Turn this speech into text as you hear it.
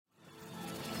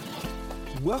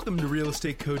Welcome to Real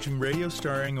Estate Coaching Radio,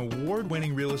 starring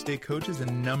award-winning real estate coaches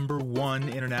and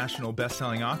 #1 international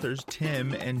best-selling authors,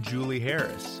 Tim and Julie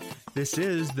Harris. This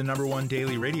is the #1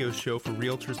 daily radio show for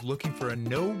realtors looking for a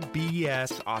no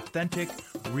BS, authentic,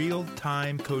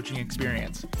 real-time coaching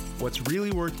experience. What's really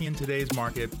working in today's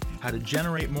market, how to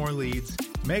generate more leads,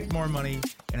 make more money,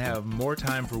 and have more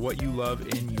time for what you love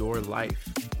in your life.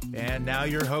 And now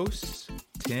your hosts,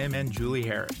 Tim and Julie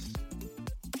Harris.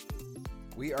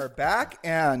 We are back,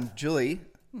 and Julie,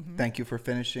 thank you for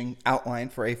finishing outline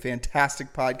for a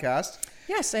fantastic podcast.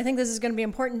 Yes, I think this is going to be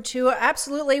important to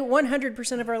absolutely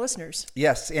 100% of our listeners.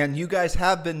 Yes, and you guys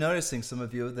have been noticing, some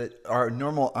of you, that our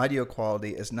normal audio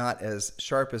quality is not as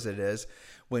sharp as it is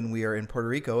when we are in Puerto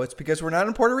Rico. It's because we're not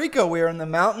in Puerto Rico. We are in the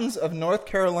mountains of North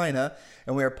Carolina,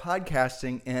 and we are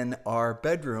podcasting in our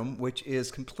bedroom, which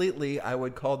is completely, I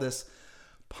would call this,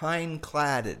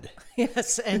 pine-cladded.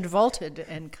 Yes, and vaulted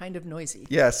and kind of noisy.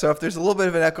 Yeah, so if there's a little bit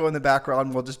of an echo in the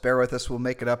background, we'll just bear with us. We'll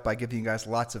make it up by giving you guys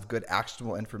lots of good,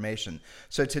 actionable information.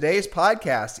 So today's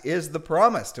podcast is the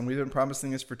promised, and we've been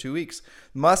promising this for 2 weeks,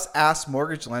 must-ask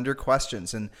mortgage lender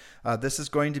questions. And this is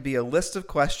going to be a list of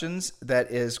questions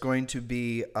that is going to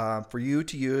be for you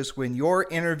to use when you're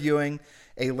interviewing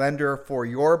a lender for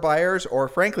your buyers, or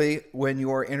frankly, when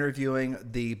you're interviewing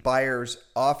the buyer's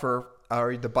offer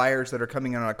or the buyers that are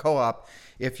coming in on a co-op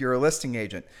if you're a listing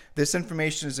agent. This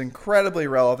information is incredibly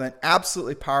relevant,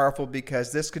 absolutely powerful,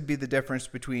 because this could be the difference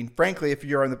between, frankly, if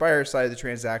you're on the buyer side of the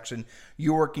transaction,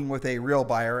 you working with a real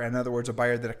buyer, in other words, a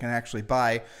buyer that can actually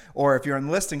buy, or if you're on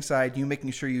the listing side, you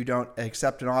making sure you don't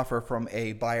accept an offer from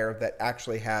a buyer that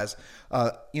actually has,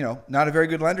 not a very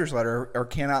good lender's letter or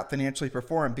cannot financially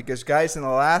perform. Because guys, in the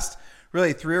last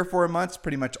really 3 or 4 months,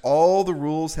 pretty much all the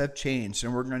rules have changed,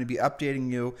 and we're going to be updating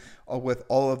you with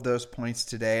all of those points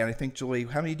today. And I think, Julie,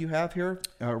 how many do you have here?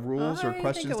 Rules or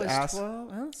questions to ask?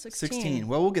 16.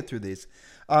 Well, we'll get through these.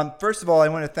 First of all, I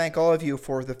want to thank all of you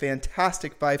for the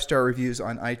fantastic 5-star reviews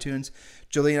on iTunes.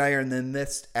 Julie and I are in the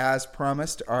midst, as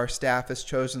promised. Our staff has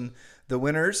chosen the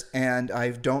winners, and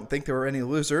I don't think there were any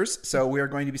losers. So we are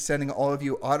going to be sending all of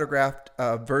you autographed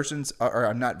autographed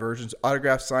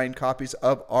signed copies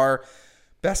of our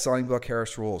best-selling book,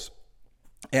 Harris Rules.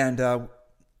 And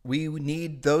we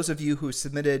need those of you who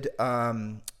submitted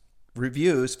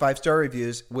reviews, 5-star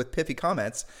reviews with pithy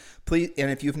comments, please.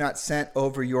 And if you've not sent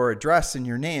over your address and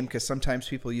your name, because sometimes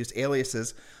people use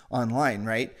aliases online,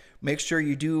 right? Make sure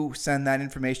you do send that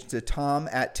information to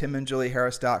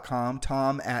tom@timandjulieharris.com,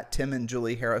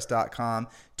 tom@timandjulieharris.com,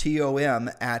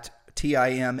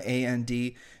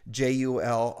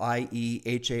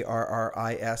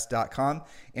 tom@timandjulieharris.com,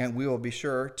 and we will be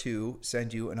sure to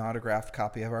send you an autographed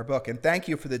copy of our book. And thank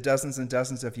you for the dozens and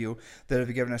dozens of you that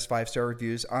have given us 5-star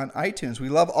reviews on iTunes. We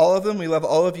love all of them. We love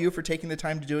all of you for taking the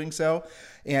time to doing so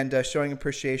and showing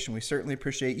appreciation. We certainly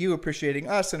appreciate you appreciating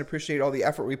us and appreciate all the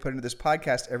effort we put into this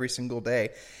podcast every single day.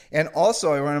 And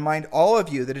also, I want to remind all of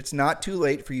you that it's not too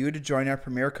late for you to join our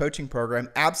Premier Coaching Program,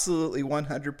 absolutely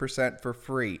 100% for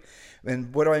free.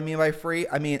 And what do I mean by free?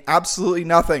 I mean absolutely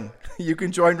nothing. You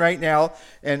can join right now,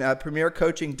 and Premier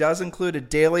Coaching does include a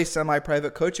daily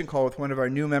semi-private coaching call with one of our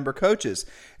new member coaches.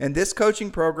 And this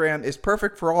coaching program is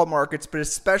perfect for all markets, but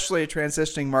especially a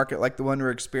transitioning market like the one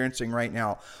we're experiencing right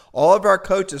now. All of our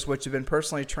coaches, which have been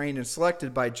personally trained and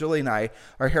selected by Julie and I,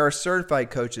 are Harris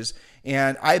certified coaches.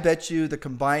 And I bet you the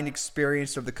combined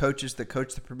experience of the coaches that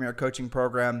coach the Premier Coaching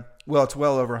Program, well, it's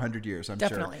well over 100 years, I'm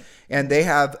Definitely. sure. And they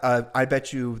have, I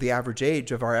bet you the average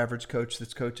age of our average coach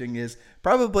that's coaching is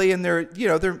probably in their, in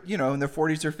their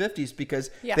 40s or 50s,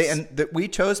 because we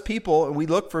chose people, and we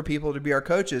look for people to be our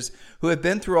coaches who have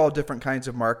been through all different kinds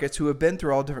of markets, who have been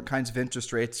through all different kinds of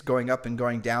interest rates going up and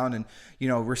going down, and,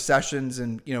 recessions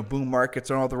and, boom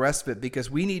markets and all the rest of it, because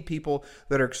we need people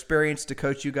that are experienced to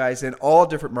coach you guys in all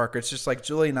different markets, just like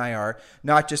Julie and I are,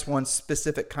 not just one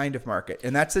specific kind of market.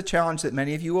 And that's the challenge that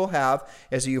many of you will have,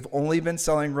 as you've only been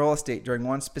selling real estate during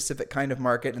one specific kind of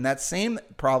market. And that same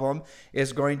problem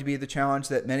is going to be the challenge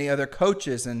that many other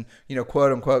coaches and,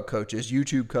 quote unquote coaches,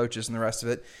 YouTube coaches and the rest of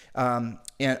it, and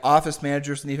office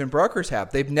managers and even brokers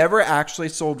have. They've never actually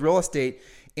sold real estate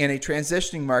in a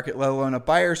transitioning market, let alone a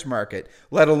buyer's market,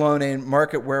 let alone a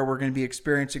market where we're going to be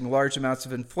experiencing large amounts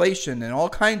of inflation and all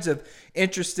kinds of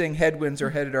interesting headwinds are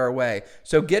headed our way.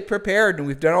 So get prepared, and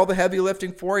we've done all the heavy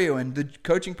lifting for you, and the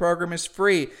coaching program is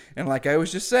free. And like I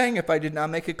was just saying, if I did not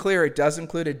make it clear, it does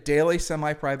include a daily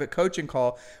semi-private coaching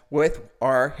call with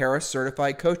our Harris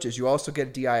certified coaches. You also get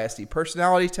a DISD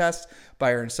personality test,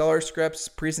 buyer and seller scripts,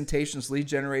 presentations, lead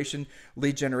generation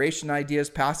ideas,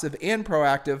 passive and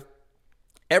proactive,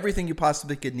 everything you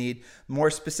possibly could need. More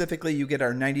specifically, you get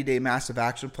our 90-day massive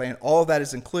action plan. All of that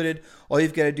is included. All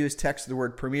you've got to do is text the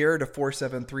word Premier to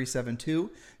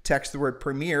 47372. Text the word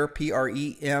Premier,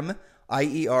 PREMIER,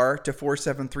 to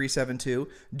 47372.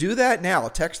 Do that now.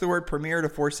 Text the word Premier to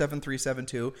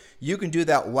 47372. You can do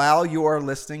that while you are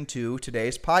listening to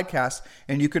today's podcast,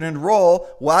 and you can enroll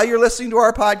while you're listening to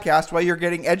our podcast, while you're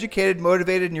getting educated,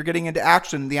 motivated, and you're getting into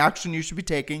action. The action you should be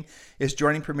taking is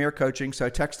joining Premier Coaching. So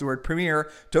text the word Premier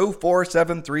to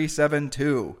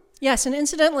 47372. Yes, and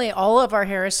incidentally, all of our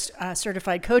Harris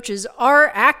certified coaches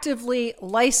are actively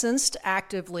licensed,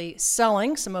 actively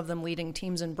selling, some of them leading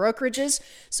teams and brokerages.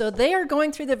 So they are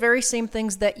going through the very same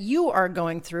things that you are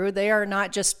going through. They are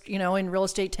not just, in real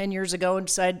estate 10 years ago and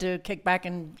decided to kick back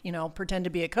and, pretend to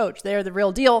be a coach. They are the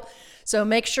real deal. So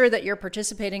make sure that you're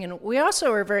participating. And we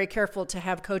also are very careful to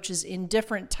have coaches in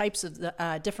different types of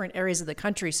the different areas of the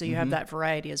country. So you have that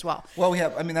variety as well. Well,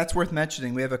 that's worth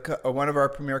mentioning. We have one of our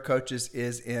Premier coaches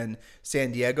is in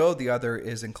San Diego, the other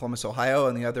is in Columbus, Ohio,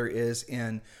 and the other is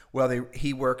in,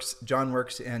 John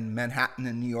works in Manhattan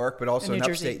in New York, but also in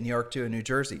upstate New York too, in New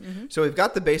Jersey. So we've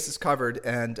got the bases covered,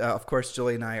 and of course,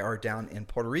 Julie and I are down in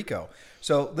Puerto Rico.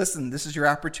 So listen, this is your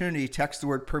opportunity. Text the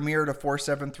word Premier to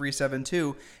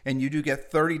 47372, and you do get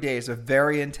 30 days of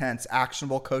very intense,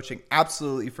 actionable coaching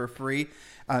absolutely for free.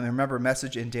 And remember,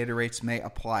 message and data rates may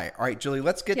apply. All right, Julie,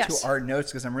 let's get to our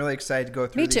notes because I'm really excited to go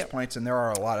through these points, and there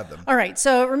are a lot of them. All right,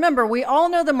 so remember, we all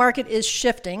know the market is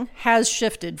shifting, has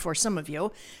shifted for some of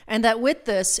you, and that with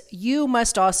this, you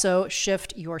must also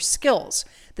shift your skills.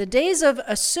 The days of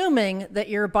assuming that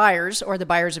your buyers or the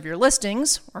buyers of your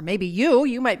listings, or maybe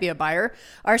you might be a buyer,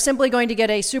 are simply going to get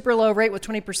a super low rate with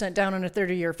 20% down on a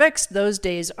 30-year fixed, those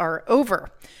days are over.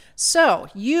 So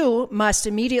you must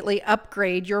immediately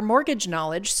upgrade your mortgage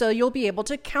knowledge so you'll be able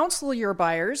to counsel your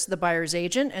buyers, the buyer's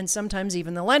agent, and sometimes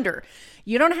even the lender.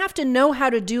 You don't have to know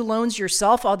how to do loans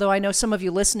yourself, although I know some of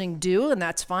you listening do, and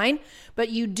that's fine. But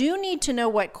you do need to know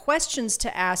what questions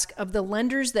to ask of the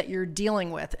lenders that you're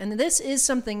dealing with. And this is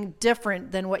something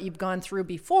different than what you've gone through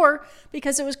before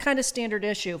because it was kind of standard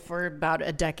issue for about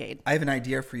a decade. I have an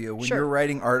idea for you. When you're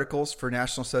writing articles for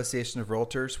National Association of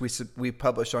Realtors, we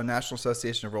publish on National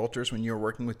Association of Realtors when you're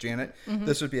working with Janet.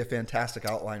 This would be a fantastic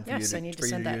outline for you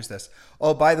to use this.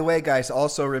 Oh, by the way, guys,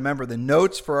 also remember the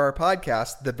notes for our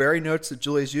podcast, the very notes that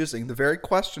Julie's using, the very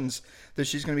questions that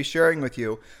she's going to be sharing with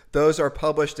you, those are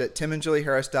published at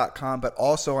timandjulieharris.com, but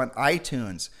also on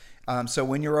iTunes. So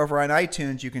when you're over on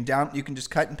iTunes, you can just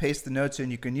cut and paste the notes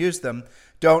and you can use them.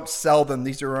 Don't sell them.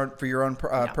 These are for your own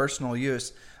personal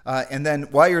use. And then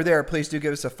while you're there, please do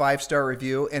give us a 5-star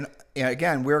review. And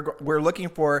again, we're looking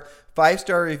for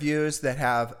 5-star reviews that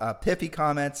have pithy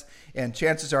comments, and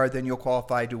chances are then you'll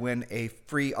qualify to win a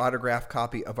free autographed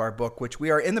copy of our book, which we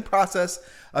are in the process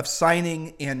of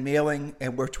signing and mailing,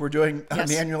 and which we're doing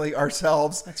manually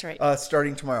ourselves. That's right.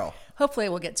 Starting tomorrow. Hopefully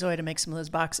we'll get Zoe to make some of those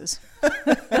boxes.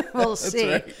 We'll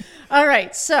see. Right. All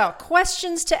right. So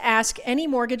questions to ask any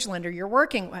mortgage lender you're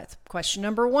working with. Question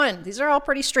number 1. These are all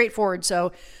pretty straightforward.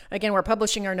 So again, we're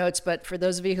publishing our notes, but for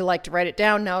those of you who like to write it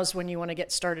down, now is when you want to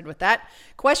get started with that.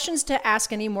 Questions to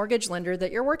ask any mortgage lender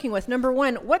that you're working with. Number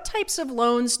 1, what types of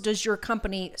loans does your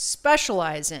company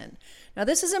specialize in? Now,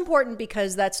 this is important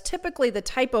because that's typically the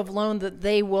type of loan that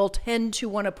they will tend to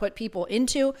want to put people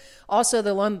into. Also,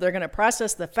 the loan they're going to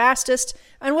process the fastest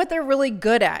and what they're really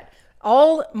good at.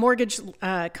 All mortgage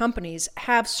companies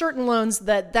have certain loans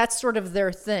that's sort of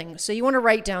their thing. So you want to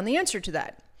write down the answer to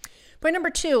that. Point number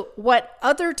 2, what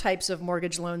other types of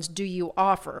mortgage loans do you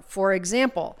offer? For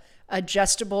example,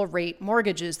 adjustable rate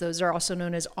mortgages. Those are also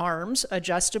known as ARMs,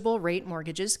 adjustable rate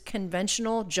mortgages,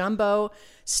 conventional, jumbo,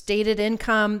 stated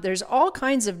income. There's all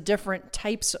kinds of different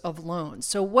types of loans.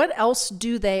 So what else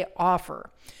do they offer?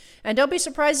 And don't be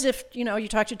surprised if, you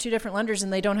talk to 2 different lenders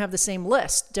and they don't have the same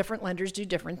list. Different lenders do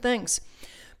different things.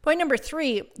 Point number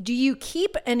 3, do you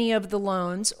keep any of the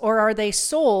loans or are they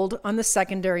sold on the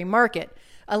secondary market?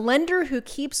 A lender who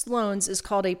keeps loans is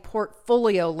called a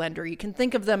portfolio lender. You can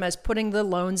think of them as putting the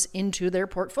loans into their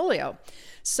portfolio.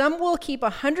 Some will keep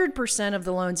 100% of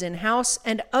the loans in-house,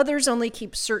 and others only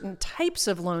keep certain types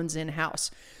of loans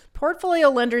in-house. Portfolio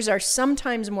lenders are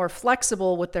sometimes more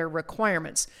flexible with their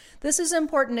requirements. This is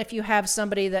important if you have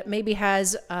somebody that maybe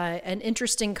has an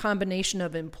interesting combination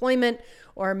of employment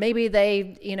or maybe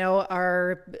they,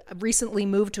 are recently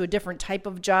moved to a different type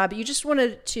of job. You just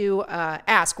wanted to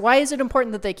ask, why is it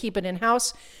important that they keep it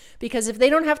in-house? Because if they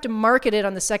don't have to market it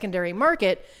on the secondary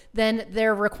market, then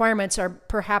their requirements are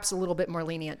perhaps a little bit more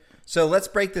lenient. So let's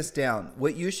break this down.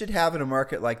 What you should have in a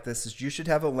market like this is you should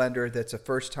have a lender that's a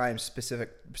first-time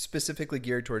specifically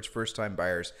geared towards first-time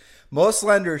buyers. Most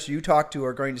lenders you talk to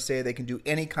are going to say they can do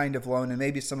any kind of loan, and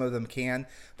maybe some of them can.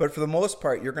 But for the most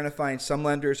part, you're going to find some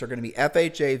lenders are going to be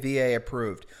FHA, VA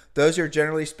approved. Those are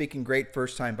generally speaking great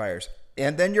first-time buyers.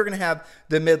 And then you're going to have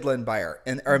the Midland buyer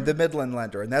or the Midland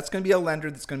lender. And that's going to be a lender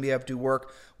that's going to be able to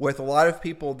work with a lot of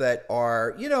people that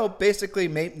are, basically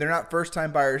they're not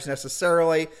first-time buyers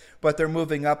necessarily, but they're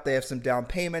moving up. They have some down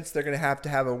payments. They're going to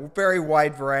have a very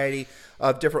wide variety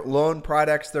of different loan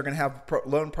products. They're going to have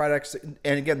loan products.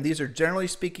 And again, these are generally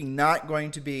speaking not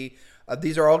going to be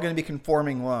these are all going to be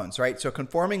conforming loans, right? So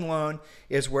conforming loan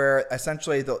is where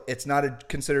essentially it's not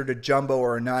considered a jumbo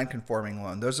or a non-conforming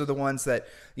loan. Those are the ones that,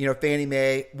 Fannie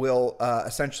Mae will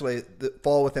essentially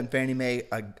fall within Fannie Mae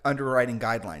underwriting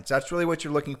guidelines. That's really what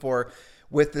you're looking for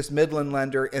with this Midland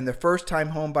lender. And the first-time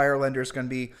home buyer lender is going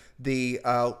to be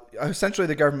essentially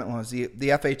the government loans, the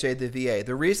FHA, the VA.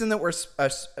 The reason that we're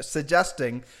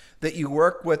suggesting that you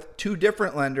work with two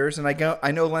different lenders, and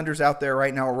I know lenders out there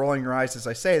right now are rolling your eyes as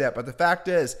I say that, but the fact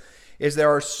is there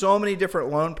are so many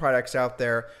different loan products out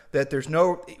there that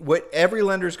what every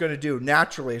lender is going to do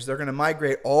naturally is they're going to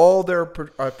migrate all their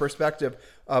prospective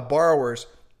borrowers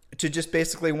to just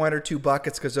basically one or two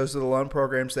buckets because those are the loan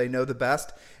programs they know the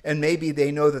best. And maybe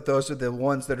they know that those are the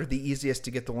ones that are the easiest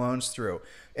to get the loans through.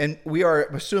 And we are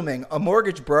assuming a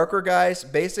mortgage broker, guys,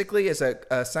 basically is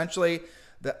essentially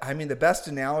the best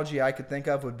analogy I could think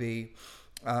of would be,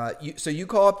 so you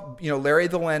call up, Larry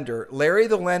the lender. Larry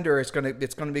the lender it's going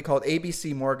to be called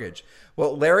ABC Mortgage.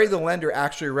 Well, Larry the lender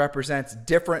actually represents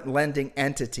different lending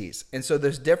entities, and so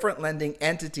those different lending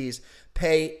entities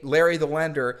pay Larry the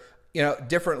lender,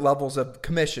 different levels of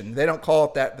commission. They don't call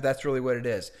it that, but that's really what it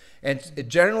is. And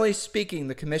generally speaking,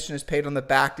 the commission is paid on the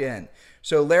back end.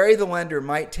 So Larry the lender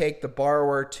might take the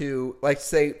borrower to, like,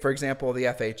 say, for example, the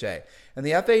FHA. And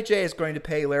the FHA is going to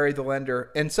pay Larry the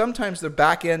lender, and sometimes the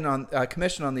back end on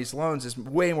commission on these loans is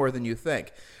way more than you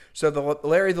think. So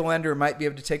Larry the lender might be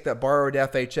able to take that borrower to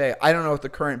FHA. I don't know what the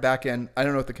current back end, I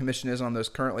don't know what the commission is on those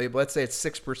currently, but let's say it's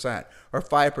 6% or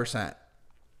 5%.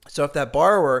 So if that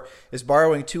borrower is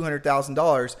borrowing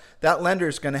 $200,000, that lender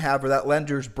is going to have, or that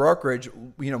lender's brokerage,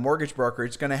 mortgage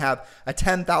brokerage is going to have a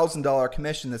 $10,000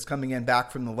 commission that's coming in back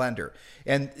from the lender.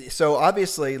 And so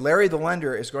obviously Larry the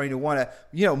lender is going to want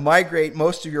to, migrate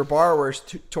most of your borrowers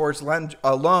towards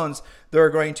loans that are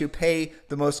going to pay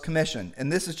the most commission.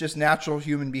 And this is just natural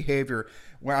human behavior,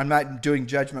 where I'm not doing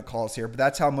judgment calls here, but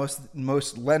that's how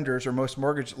most lenders or most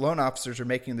mortgage loan officers are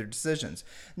making their decisions.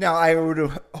 Now, I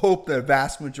would hope the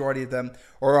vast majority of them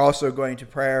are also going to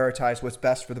prioritize what's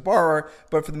best for the borrower,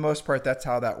 but for the most part, that's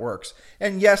how that works.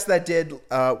 And yes, that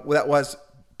was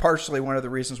partially one of the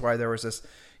reasons why there was this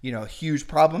huge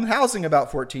problem in housing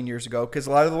about 14 years ago, because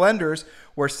a lot of the lenders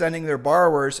were sending their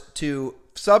borrowers to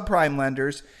subprime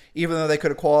lenders, even though they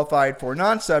could have qualified for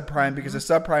non-subprime, because the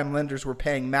subprime lenders were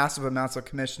paying massive amounts of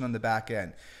commission on the back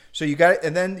end. So you got it,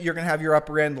 and then you're going to have your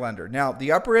upper end lender. Now,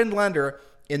 the upper end lender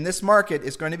in this market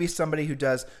is going to be somebody who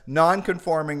does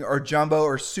non-conforming or jumbo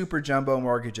or super jumbo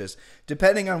mortgages.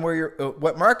 Depending on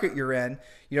what market you're in,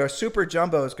 a super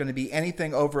jumbo is going to be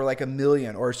anything over like $1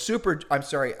 million, or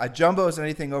a jumbo is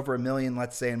anything over $1 million,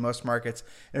 let's say, in most markets,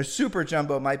 and a super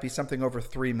jumbo might be something over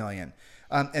 $3 million.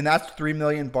 And that's $3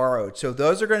 million borrowed. So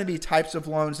those are going to be types of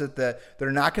loans that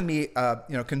are not going to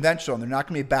be conventional, and they're not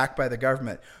going to be backed by the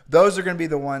government. Those are going to be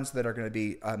the ones that are going to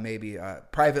be maybe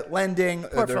private lending,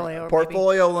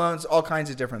 portfolio loans, all kinds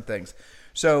of different things.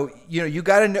 So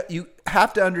you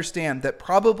have to understand that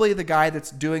probably the guy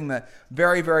that's doing the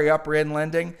very, very upper end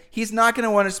lending, he's not going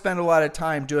to want to spend a lot of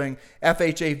time doing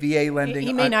FHA, VA lending.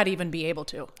 He may not even be able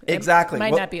to. Exactly. It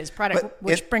might not be his product,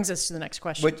 which brings us to the next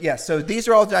question. So these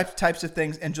are all types of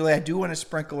things. And Julie, I do want to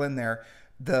sprinkle in there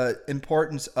the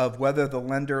importance of whether the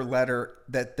lender letter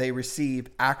that they receive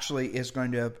actually is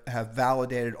going to have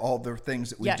validated all the things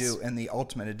that we do in the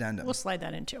ultimate addendum. We'll slide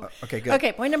that into. Okay, good.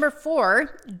 Okay, point number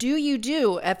 4, do you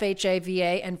do FHA,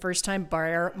 VA, and first-time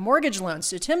buyer mortgage loans?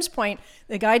 To Tim's point,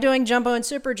 the guy doing jumbo and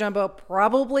super jumbo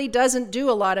probably doesn't do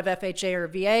a lot of FHA or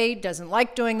VA, doesn't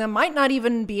like doing them, might not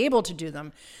even be able to do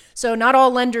them. So not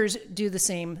all lenders do the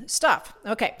same stuff.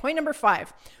 Okay, point number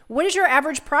 5. What is your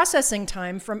average processing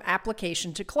time from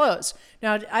application to close?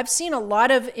 Now, I've seen a lot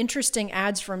of interesting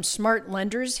ads from smart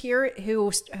lenders here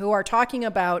who are talking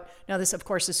about, now this of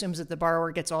course assumes that the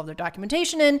borrower gets all of their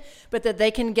documentation in, but that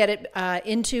they can get it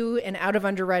into and out of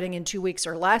underwriting in 2 weeks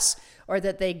or less, or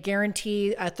that they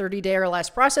guarantee a 30-day or less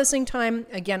processing time.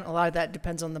 Again, a lot of that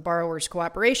depends on the borrower's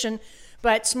cooperation,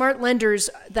 but smart lenders,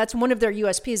 that's one of their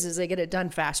USPs, is they get it done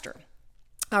faster.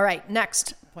 All right,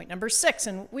 next, point number 6,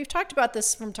 and we've talked about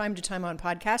this from time to time on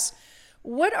podcasts.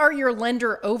 What are your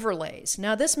lender overlays?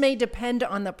 Now, this may depend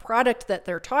on the product that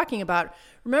they're talking about.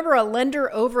 Remember, a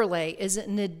lender overlay is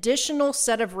an additional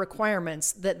set of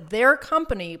requirements that their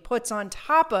company puts on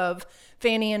top of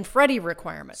Fannie and Freddie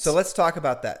requirements. So let's talk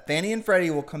about that. Fannie and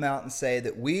Freddie will come out and say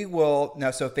that we will,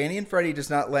 now so Fannie and Freddie does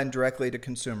not lend directly to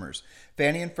consumers.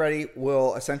 Fannie and Freddie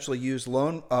will essentially use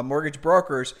mortgage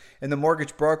brokers, and the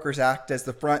mortgage brokers act as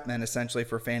the front men essentially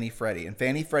for Fannie Freddie. And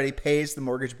Fannie Freddie pays the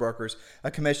mortgage brokers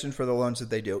a commission for the loans that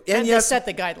they do. And yes, they set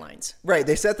the guidelines. Right,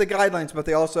 they set the guidelines, but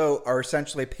they also are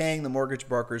essentially paying the mortgage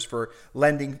brokers for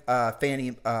lending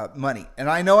Fannie money. And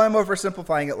I know I'm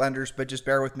oversimplifying it, lenders, but just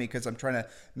bear with me because I'm trying to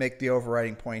make the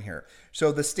overriding point here.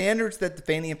 So the standards that the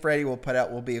Fannie and Freddie will put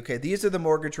out will be, okay, these are the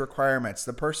mortgage requirements.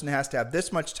 The person has to have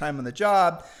this much time on the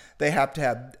job. They have to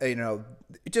have,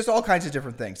 just all kinds of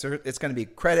different things. So it's going to be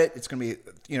credit. It's going to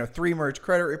be, 3 merge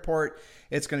credit report.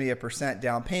 It's going to be a %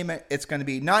 down payment. It's going to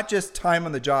be not just time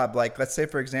on the job. Like, let's say,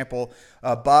 for example,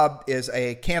 Bob is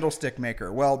a candlestick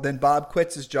maker. Well, then Bob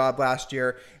quits his job last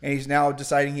year and he's now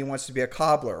deciding he wants to be a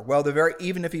cobbler. Well,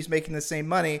 even if he's making the same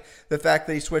money, the fact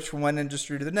that he switched from one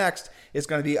industry to the next is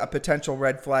going to be a potential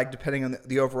red flag depending on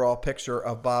the overall picture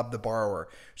of Bob, the borrower.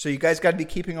 So you guys got to be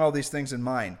keeping all these things in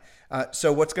mind.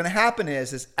 So what's going to happen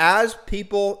is as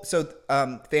people,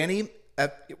 Fannie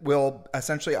will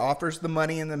essentially offers the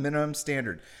money in the minimum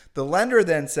standard. The lender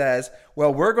then says,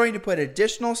 well, we're going to put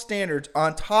additional standards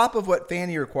on top of what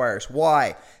Fannie requires.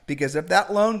 Why? Because if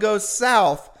that loan goes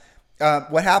south,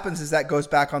 what happens is that goes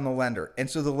back on the lender. And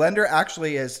so the lender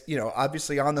actually is,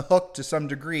 obviously on the hook to some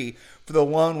degree for the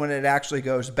loan when it actually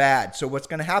goes bad. So what's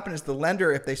going to happen is the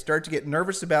lender, if they start to get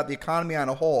nervous about the economy on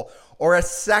a whole or a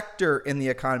sector in the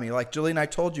economy, like Julie and I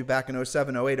told you back in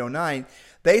 07, 08, 09,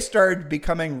 they started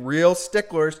becoming real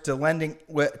sticklers to lending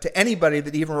to anybody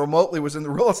that even remotely was in the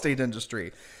real estate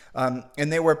industry.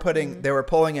 And they were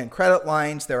pulling in credit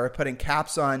lines. They were putting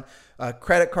caps on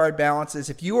credit card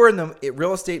balances. If you were in the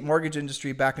real estate mortgage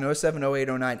industry back in 07, 08,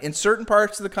 09, in certain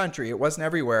parts of the country, it wasn't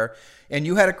everywhere, and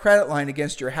you had a credit line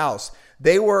against your house,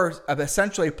 they were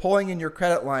essentially pulling in your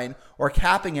credit line or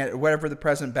capping it at whatever the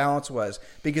present balance was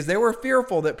because they were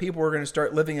fearful that people were going to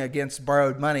start living against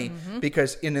borrowed money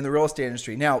because in the real estate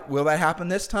industry. Now, will that happen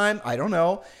this time? I don't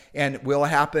know. And will it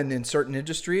happen in certain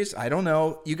industries? I don't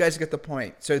know. You guys get the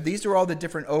point. So these are all the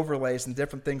different overlays and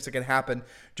different things that can happen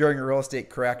during a real estate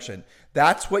correction.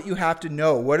 That's what you have to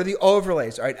know. What are the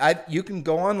overlays? All right, you can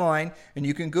go online and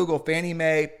you can Google Fannie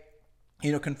Mae,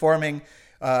 conforming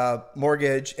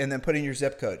mortgage, and then put in your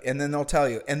zip code, and then they'll tell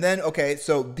you. And then, okay,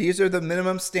 so these are the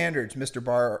minimum standards, Mr.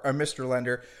 Borrower or Mr.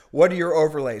 Lender. What are your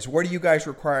overlays? What are you guys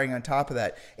requiring on top of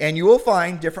that? And you will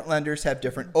find different lenders have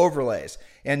different overlays.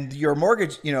 And your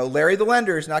mortgage, Larry the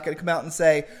lender is not going to come out and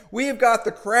say, we've got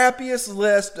the crappiest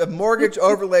list of mortgage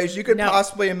overlays you could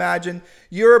possibly imagine.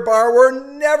 You're a borrower,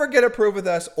 never get approved with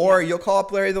us. Or you'll call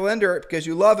up Larry the lender because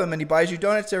you love him and he buys you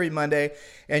donuts every Monday.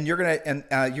 And you're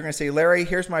gonna say, Larry,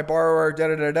 here's my borrower, da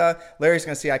da da da. Larry's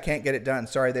gonna say, I can't get it done.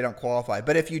 Sorry, they don't qualify.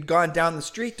 But if you'd gone down the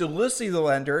street to Lucy the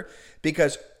lender,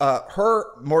 because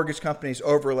her mortgage company's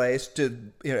overlays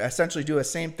to essentially do a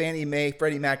same Fannie Mae,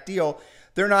 Freddie Mac deal,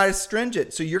 they're not as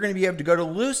stringent. So you're going to be able to go to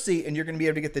Lucy and you're going to be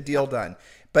able to get the deal done.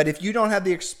 But if you don't have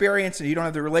the experience and you don't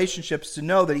have the relationships to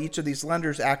know that each of these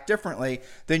lenders act differently,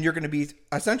 then you're going to be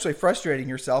essentially frustrating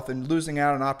yourself and losing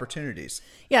out on opportunities.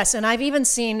 Yes, and I've even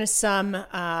seen some,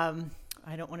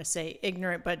 I don't want to say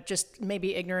ignorant, but just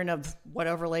maybe ignorant of what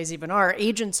overlays even are.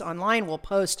 Agents online will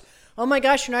post, oh my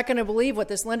gosh, you're not going to believe what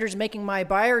this lender's making my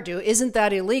buyer do. Isn't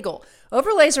that illegal?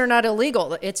 Overlays are not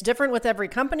illegal. It's different with every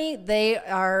company. They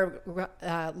are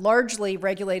largely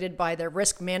regulated by their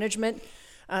risk management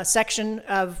section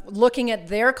of looking at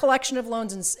their collection of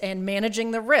loans and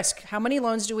managing the risk. How many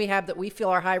loans do we have that we feel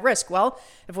are high risk? Well,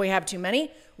 if we have too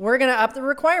many, we're going to up the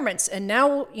requirements. And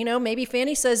now, maybe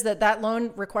Fannie says that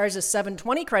loan requires a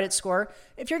 720 credit score.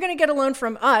 If you're going to get a loan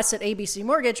from us at ABC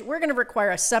Mortgage, we're going to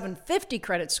require a 750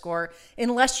 credit score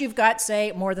unless you've got,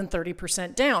 say, more than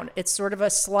 30% down. It's sort of a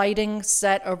sliding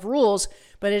set of rules,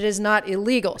 but it is not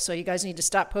illegal. So you guys need to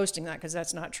stop posting that because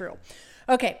that's not true.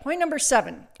 Okay, point number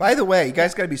 7. By the way, you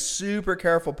guys got to be super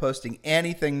careful posting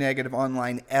anything negative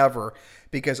online ever,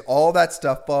 because all that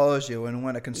stuff follows you. And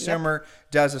when a consumer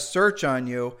does a search on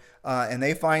you and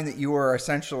they find that you are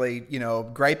essentially,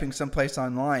 griping someplace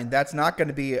online, that's not going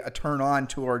to be a turn on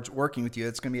towards working with you.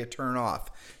 It's going to be a turn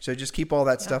off. So just keep all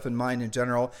that stuff in mind in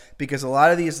general, because a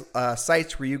lot of these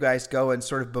sites where you guys go and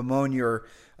sort of bemoan your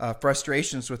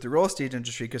frustrations with the real estate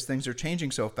industry because things are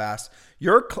changing so fast,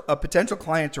 your potential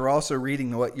clients are also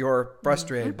reading what you're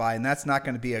frustrated by, and that's not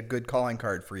going to be a good calling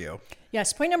card for you.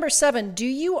 Yes. Point number 7, do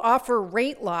you offer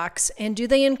rate locks, and do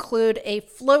they include a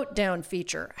float down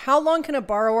feature? How long can a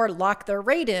borrower lock their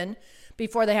rate in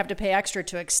before they have to pay extra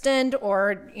to extend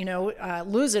or,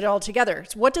 lose it altogether?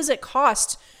 So what does it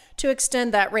cost to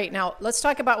extend that rate? Now, let's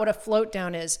talk about what a float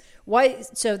down is. Why?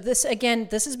 So this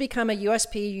has become a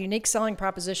USP, unique selling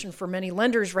proposition for many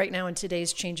lenders right now in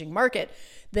today's changing market.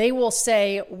 They will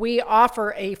say, we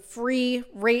offer a free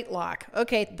rate lock.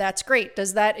 Okay, that's great.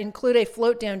 Does that include a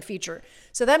float down feature?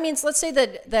 So that means, let's say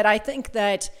that I think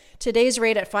that today's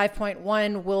rate at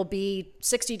 5.1 will be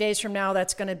 60 days from now,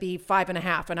 that's going to be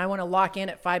 5.5. And I want to lock in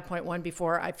at 5.1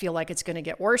 before I feel like it's going to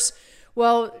get worse.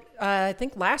 Well, I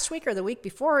think last week or the week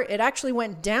before, it actually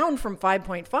went down from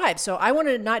 5.5. So I want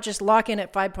to not just lock in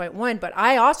at 5.1, but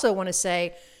I also want to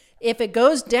say, if it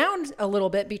goes down a little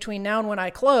bit between now and when I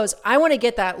close, I want to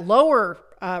get that lower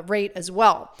rate as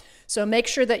well. So make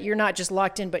sure that you're not just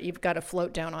locked in, but you've got a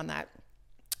float down on that.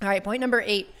 All right, point number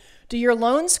 8. Do your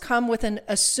loans come with an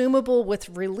assumable with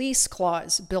release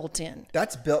clause built in?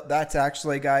 That's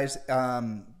actually, guys,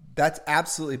 that's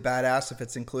absolutely badass if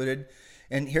it's included.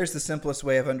 And here's the simplest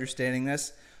way of understanding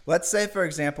this. Let's say, for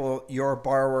example, your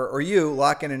borrower or you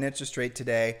lock in an interest rate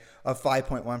today of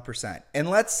 5.1%. And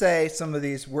let's say some of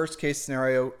these worst case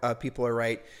scenario people are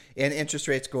right and interest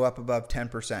rates go up above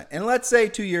 10%. And let's say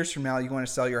 2 years from now you want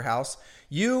to sell your house.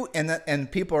 You and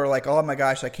people are like, oh my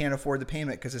gosh, I can't afford the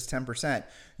payment because it's 10%.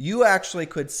 You actually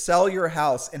could sell your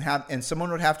house and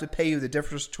someone would have to pay you the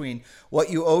difference between what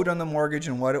you owed on the mortgage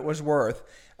and what it was worth.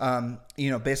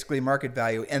 Basically market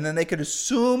value. And then they could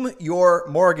assume your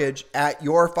mortgage at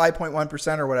your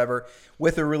 5.1% or whatever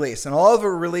with a release. And all of a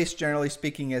release, generally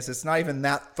speaking, is it's not even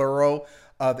that thorough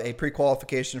of a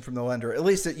pre-qualification from the lender. At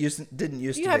least it didn't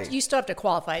used to be. You still have to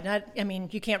qualify.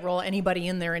 You can't roll anybody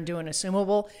in there and do an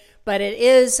assumable, but it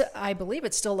is, I believe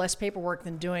it's still less paperwork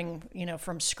than doing,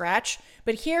 from scratch.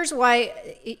 But here's why,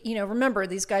 remember,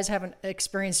 these guys haven't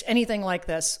experienced anything like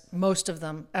this, most of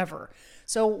them ever.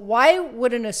 So why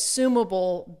would an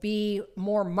assumable be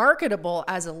more marketable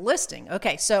as a listing?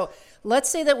 Okay, so let's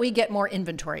say that we get more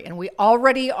inventory, and we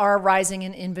already are rising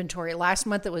in inventory. Last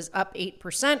month it was up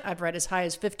 8%. I've read as high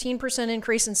as 15%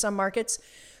 increase in some markets.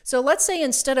 So let's say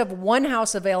instead of one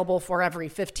house available for every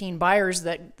 15 buyers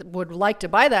that would like to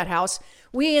buy that house,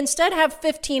 we instead have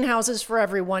 15 houses for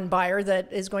every one buyer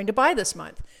that is going to buy this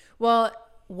month. Well,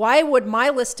 why would my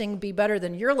listing be better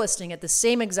than your listing at the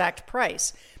same exact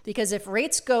price? Because if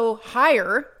rates go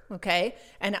higher, okay,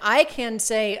 and I can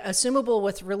say assumable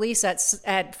with release at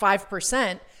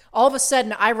 5%, all of a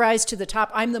sudden I rise to the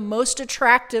top. I'm the most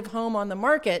attractive home on the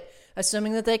market,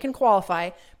 assuming that they can qualify,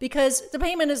 because the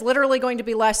payment is literally going to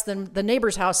be less than the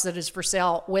neighbor's house that is for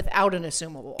sale without an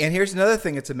assumable. And here's another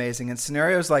thing that's amazing. In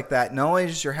scenarios like that, not only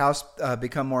does your house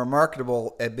become more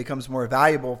marketable, it becomes more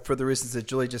valuable for the reasons that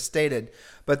Julie just stated,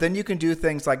 but then you can do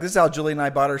things like, this is how Julie and I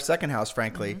bought our second house,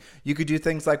 frankly. Mm-hmm. You could do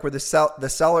things like where the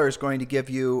seller is going to give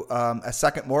you a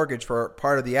second mortgage for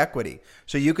part of the equity.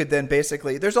 So you could then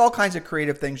basically, there's all kinds of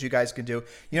creative things you guys can do.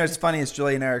 It's funny, as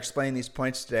Julie and I are explaining these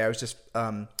points today,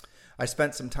 I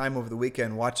spent some time over the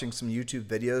weekend watching some YouTube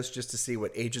videos just to see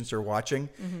what agents are watching.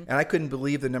 Mm-hmm. And I couldn't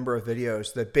believe the number of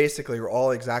videos that basically were all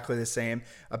exactly the same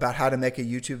about how to make a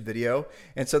YouTube video.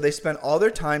 And so they spent all their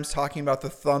time talking about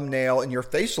the thumbnail and your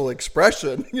facial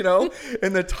expression,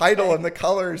 and the title and the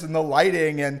colors and the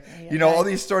lighting and, all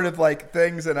these sort of like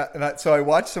things. So I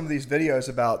watched some of these videos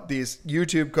about these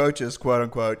YouTube coaches, quote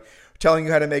unquote, telling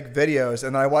you how to make videos,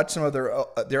 and I watch some of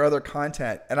their other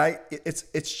content, and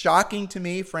it's shocking to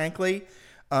me, frankly,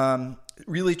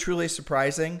 really truly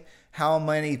surprising how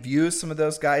many views some of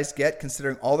those guys get,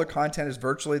 considering all their content is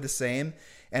virtually the same,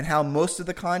 and how most of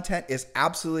the content is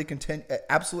absolutely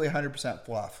 100%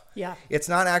 fluff. Yeah, it's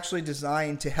not actually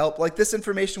designed to help. Like this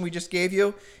information we just gave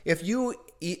you, if you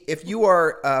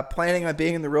are planning on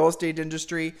being in the real estate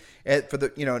industry for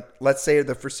the, let's say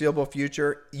the foreseeable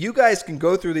future, you guys can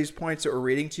go through these points that we're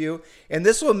reading to you, and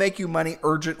this will make you money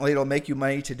urgently. It'll make you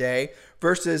money today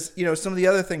versus, some of the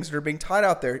other things that are being taught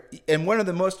out there. And one of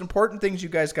the most important things you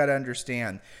guys got to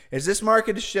understand is this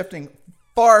market is shifting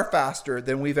far faster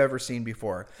than we've ever seen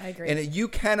before. I agree. And you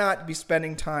cannot be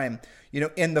spending time,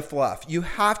 in the fluff. You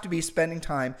have to be spending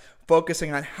time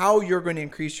focusing on how you're going to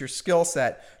increase your skill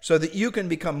set so that you can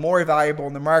become more valuable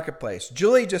in the marketplace.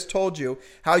 Julie just told you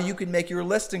how you can make your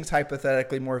listings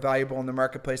hypothetically more valuable in the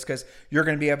marketplace because you're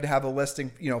going to be able to have a listing,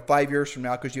 5 years from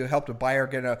now because you helped a buyer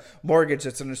get a mortgage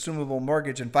that's an assumable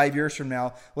mortgage. And 5 years from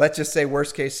now, let's just say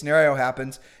worst case scenario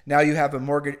happens. Now you have a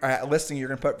mortgage listing you're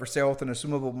going to put for sale with an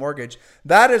assumable mortgage.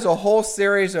 That is a whole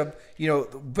series of,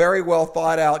 very well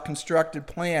thought out, constructed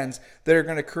plans that are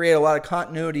going to create a lot of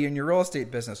continuity in your real estate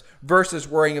business versus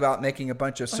worrying about making a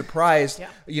bunch of surprised,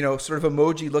 sort of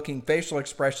emoji looking facial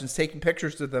expressions, taking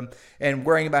pictures of them and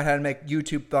worrying about how to make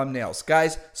YouTube thumbnails.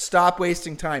 Guys, stop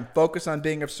wasting time. Focus on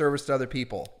being of service to other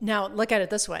people. Now, look at it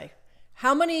this way.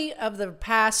 How many of the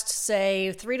past,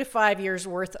 say, 3 to 5 years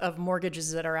worth of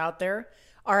mortgages that are out there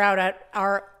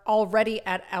are already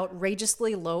at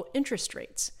outrageously low interest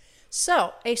rates?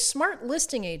 So a smart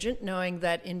listing agent, knowing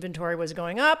that inventory was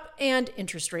going up and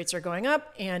interest rates are going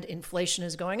up and inflation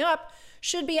is going up,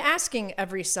 should be asking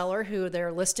every seller who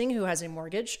they're listing who has a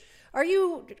mortgage, are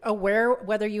you aware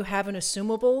whether you have an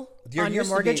assumable on your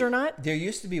mortgage or not? There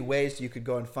used to be ways you could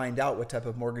go and find out what type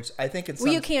of mortgage. I think it's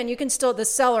you can still, the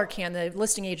seller can, the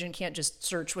listing agent can't just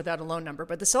search without a loan number,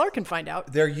 but the seller can find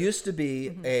out. There used to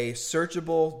be a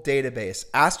searchable database.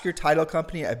 Ask your title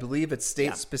company. I believe it's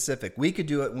state specific. We could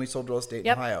do it when we sold real estate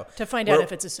in Ohio. To find out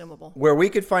if it's assumable. Where we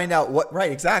could find out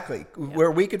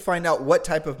where we could find out what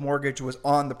type of mortgage was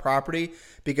on the property,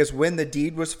 because when the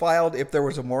deed was filed, if there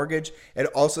was a mortgage, it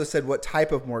also said what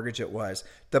type of mortgage it was.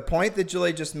 The point that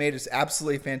Julie just made is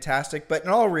absolutely fantastic. But in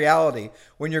all reality,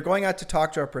 when you're going out to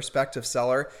talk to a prospective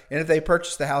seller, and if they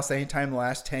purchased the house anytime in the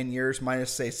last 10 years,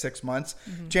 minus say 6 months,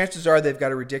 chances are they've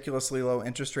got a ridiculously low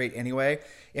interest rate anyway.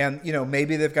 And,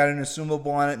 maybe they've got an assumable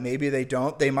on it. Maybe they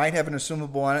don't. They might have an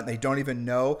assumable on it and they don't even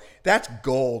know. That's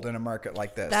gold in a market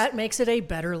like this. That makes it a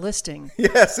better listing.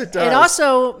 Yes, it does. It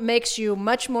also makes you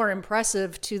much more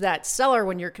impressive to that seller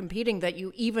when you're competing, that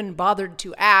you even bothered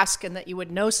to ask and that you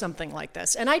would know something like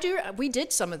this. And we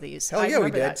did some of these. Hell yeah,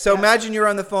 we did. So imagine you're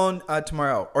on the phone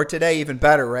tomorrow or today, even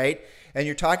better, right? And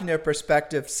you're talking to a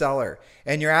prospective seller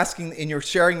and you're asking and you're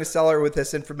sharing the seller with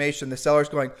this information. The seller's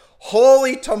going,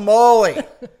 holy tamale.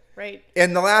 Right.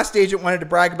 And the last agent wanted to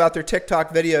brag about their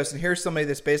TikTok videos. And here's somebody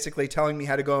that's basically telling me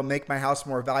how to go and make my house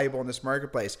more valuable in this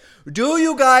marketplace. Do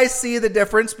you guys see the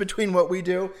difference between what we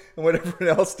do and what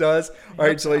everyone else does? All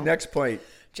right, Julie, next point.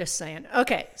 Just saying.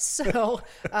 Okay, so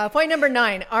point number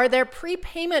 9. Are there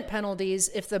prepayment penalties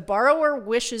if the borrower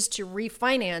wishes to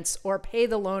refinance or pay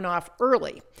the loan off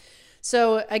early?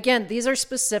 So again, these are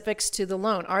specifics to the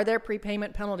loan. Are there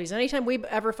prepayment penalties? Anytime we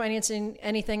ever financing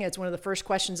anything, it's one of the first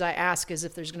questions I ask is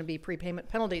if there's going to be prepayment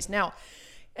penalties. Now,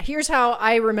 here's how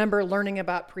I remember learning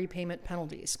about prepayment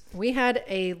penalties. We had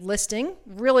a listing,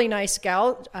 really nice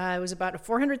gal. It was about a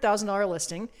 $400,000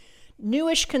 listing,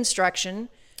 newish construction.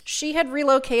 She had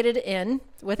relocated in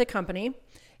with a company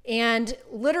and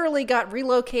literally got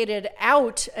relocated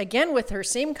out again with her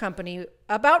same company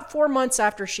about 4 months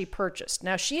after she purchased.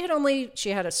 Now, she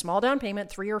had a small down payment,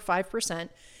 3 or 5%.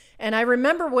 And I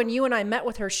remember when you and I met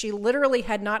with her, she literally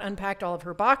had not unpacked all of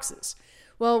her boxes.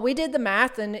 Well, we did the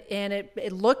math and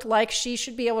it looked like she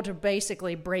should be able to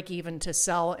basically break even to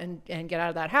sell and get out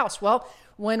of that house. Well,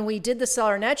 when we did the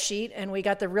seller net sheet and we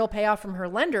got the real payoff from her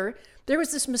lender, there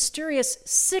was this mysterious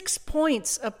 6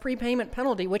 points of prepayment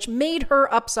penalty, which made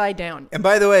her upside down. And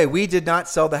by the way, we did not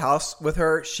sell the house with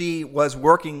her. She was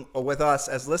working with us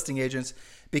as listing agents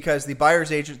because the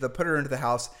buyer's agent that put her into the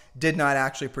house did not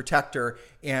actually protect her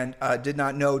and did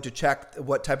not know to check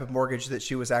what type of mortgage that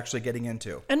she was actually getting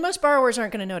into. And most borrowers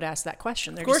aren't going to know to ask that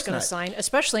question. They're just going to sign,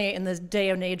 especially in the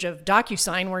day and age of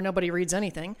DocuSign where nobody reads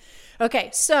anything. Okay,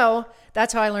 so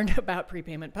that's how I learned about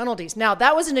prepayment penalties. Now,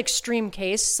 that was an extreme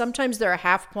case. Sometimes they're a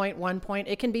 0.5 point, 1 point.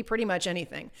 It can be pretty much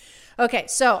anything. Okay,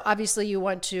 so obviously you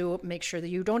want to make sure that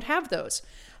you don't have those.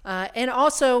 And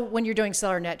also when you're doing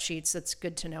seller net sheets, it's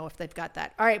good to know if they've got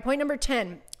that. All right, point number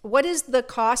 10. What is the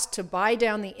cost to buy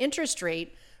down the interest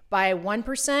rate by 1%,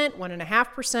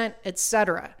 1.5%,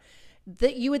 etc.?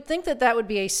 That you would think that would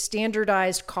be a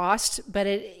standardized cost, but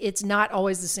it's not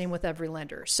always the same with every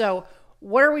lender. So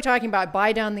what are we talking about?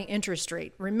 Buy down the interest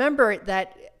rate. Remember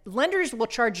that lenders will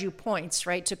charge you points,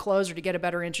 right, to close or to get a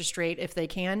better interest rate if they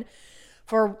can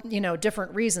for,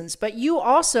 different reasons. But you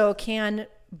also can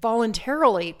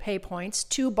voluntarily pay points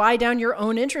to buy down your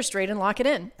own interest rate and lock it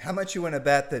in. How much you want to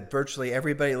bet that virtually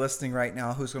everybody listening right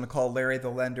now who's going to call Larry the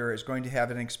Lender is going to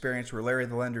have an experience where Larry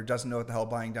the Lender doesn't know what the hell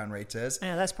buying down rates is?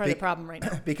 Yeah, that's part of the problem right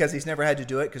now. Because he's never had to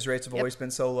do it because rates have always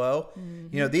been so low.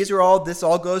 Mm-hmm. You know, this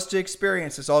all goes to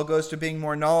experience. This all goes to being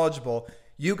more knowledgeable.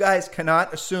 You guys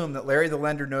cannot assume that Larry the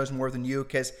Lender knows more than you,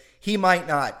 because he might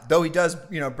not, though he does,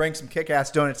 bring some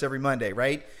kick-ass donuts every Monday,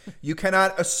 right? You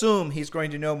cannot assume he's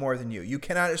going to know more than you. You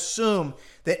cannot assume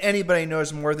that anybody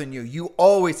knows more than you. You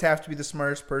always have to be the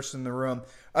smartest person in the room.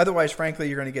 Otherwise, frankly,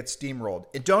 you're going to get steamrolled.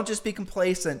 And don't just be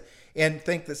complacent and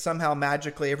think that somehow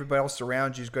magically everybody else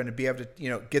around you is going to be able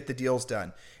to, get the deals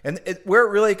done. And where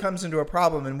it really comes into a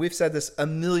problem, and we've said this a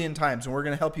million times, and we're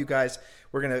going to help you guys.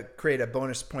 We're going to create a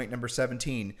bonus point number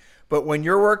 17. But when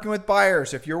you're working with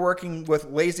buyers, if you're working with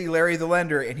lazy Larry the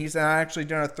Lender and he's not actually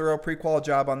done a thorough pre-qual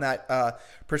job on that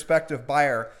prospective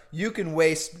buyer, you can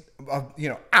waste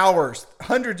hours,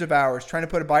 hundreds of hours trying to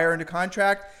put a buyer into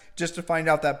contract just to find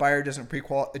out that buyer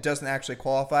doesn't actually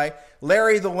qualify.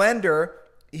 Larry the Lender,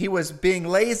 he was being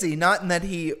lazy, not in that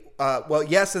he,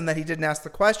 yes, in that he didn't ask the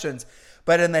questions,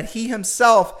 but in that he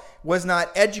himself was not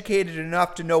educated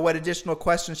enough to know what additional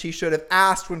questions he should have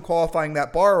asked when qualifying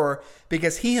that borrower,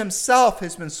 because he himself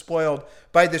has been spoiled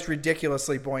by this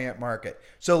ridiculously buoyant market.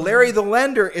 So Larry the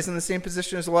Lender is in the same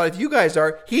position as a lot of you guys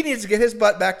are. He needs to get his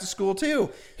butt back to school too.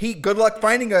 Good luck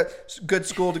finding a good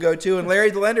school to go to. And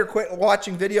Larry the Lender, quit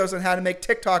watching videos on how to make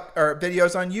TikTok or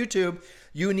videos on YouTube.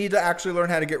 You need to actually learn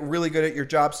how to get really good at your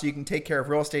job so you can take care of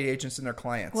real estate agents and their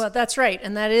clients. Well, that's right.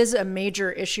 And that is a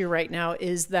major issue right now,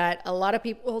 is that a lot of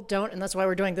people don't, and that's why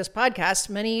we're doing this podcast.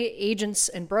 Many agents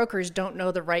and brokers don't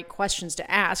know the right questions to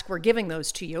ask. We're giving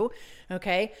those to you,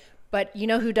 okay? But you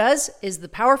know who does? Is the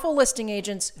powerful listing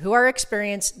agents who are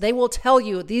experienced. They will tell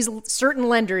you these certain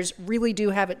lenders really do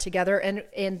have it together.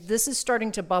 And this is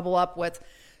starting to bubble up with,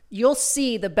 you'll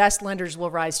see the best lenders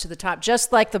will rise to the top,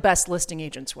 just like the best listing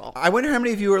agents will. I wonder how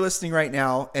many of you are listening right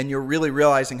now and you're really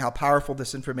realizing how powerful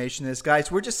this information is. Guys,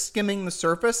 we're just skimming the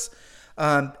surface.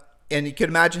 And you can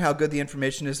imagine how good the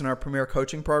information is in our Premier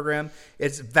Coaching Program.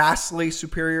 It's vastly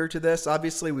superior to this.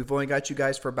 Obviously, we've only got you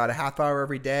guys for about a half hour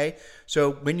every day.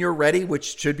 So when you're ready,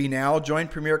 which should be now, join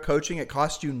Premier Coaching. It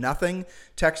costs you nothing.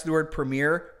 Text the word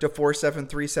Premier to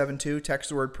 47372. Text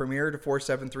the word Premier to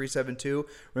 47372.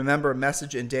 Remember,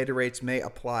 message and data rates may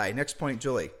apply. Next point,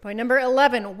 Julie. Point number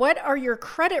 11. What are your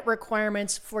credit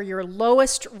requirements for your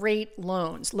lowest rate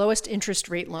loans, lowest interest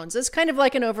rate loans? It's kind of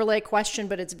like an overlay question,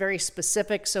 but it's very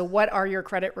specific. So what are your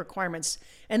credit requirements?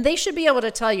 And they should be able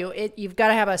to tell you you've got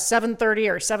to have a 730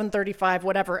 or 735,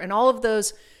 whatever. And all of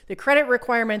those, the credit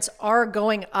requirements are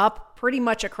going up pretty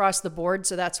much across the board.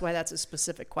 So that's why that's a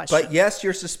specific question. But yes,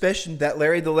 your suspicion that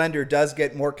Larry the Lender does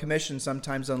get more commission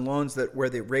sometimes on loans where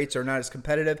the rates are not as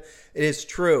competitive, it is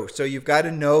true. So you've got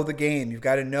to know the game. You've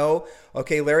got to know,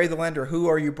 okay, Larry the Lender, who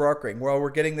are you brokering? Well,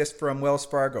 we're getting this from Wells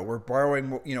Fargo. We're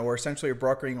borrowing, we're essentially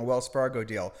brokering a Wells Fargo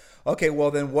deal. Okay, well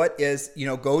then what is,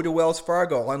 go to Wells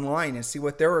Fargo online and see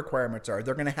what their requirements are.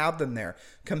 They're going to have them there.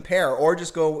 Compare, or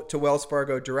just go to Wells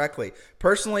Fargo directly.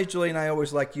 Personally, Julie and I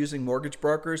always like using mortgage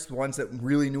brokers, the ones that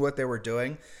really knew what they were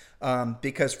doing.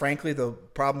 Because frankly, the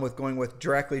problem with going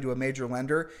directly to a major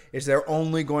lender is they're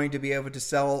only going to be able to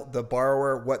sell the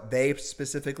borrower what they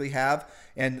specifically have.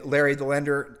 And Larry the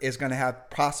Lender is going to have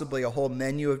possibly a whole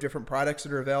menu of different products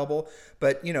that are available.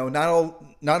 But not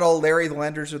all Larry the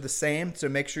Lenders are the same. So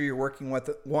make sure you're working with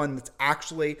one that's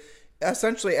actually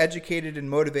essentially educated and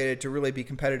motivated to really be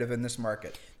competitive in this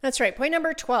market. That's right. Point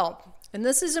number 12. And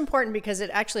this is important because it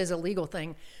actually is a legal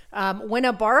thing. When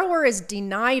a borrower is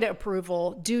denied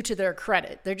approval due to their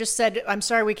credit, they're just said, I'm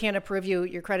sorry, we can't approve you.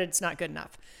 Your credit's not good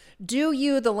enough. Do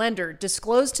you, the lender,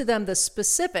 disclose to them the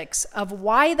specifics of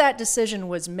why that decision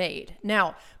was made?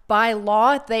 Now, by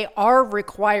law, they are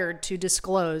required to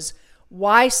disclose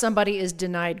why somebody is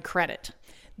denied credit.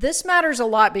 This matters a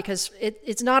lot because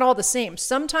it's not all the same.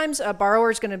 Sometimes a borrower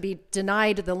is going to be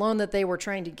denied the loan that they were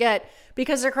trying to get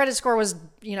because their credit score was,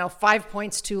 5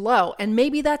 points too low. And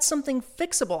maybe that's something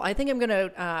fixable. I think I'm going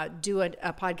to do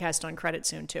a podcast on credit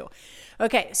soon too.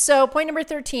 Okay, so point number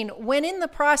 13, when in the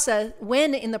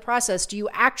process do you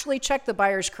actually check the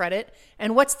buyer's credit,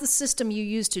 and what's the system you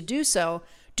use to do so?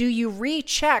 Do you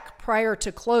recheck prior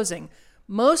to closing?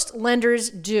 Most lenders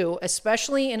do,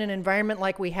 especially in an environment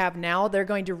like we have now. They're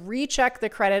going to recheck the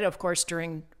credit, of course,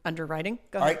 during underwriting.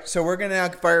 Go ahead. All right, so we're going to now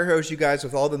fire hose you guys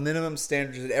with all the minimum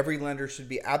standards that every lender should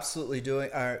be absolutely doing,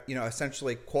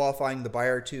 essentially qualifying the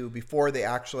buyer to before they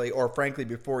actually, or frankly,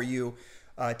 before you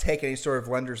take any sort of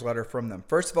lender's letter from them.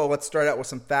 First of all, let's start out with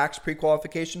some facts.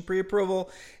 Pre-qualification, pre-approval,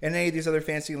 and any of these other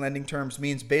fancy lending terms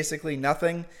means basically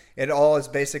nothing. It all is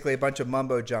basically a bunch of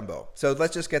mumbo jumbo. So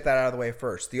let's just get that out of the way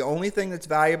first. The only thing that's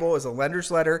valuable is a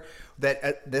lender's letter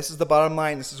that this is the bottom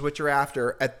line. This is what you're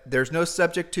after. There's no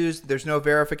subject tos. There's no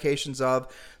verifications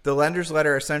of. The lender's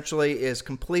letter essentially is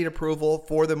complete approval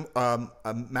for the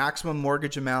maximum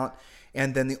mortgage amount.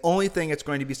 And then the only thing it's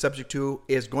going to be subject to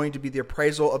is going to be the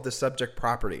appraisal of the subject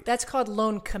property. That's called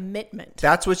loan commitment.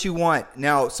 That's what you want.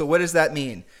 Now, so what does that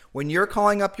mean? When you're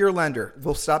calling up your lender,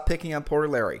 we'll stop picking on poor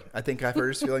Larry. I think I've hurt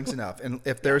his feelings enough. And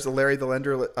if there's a Larry the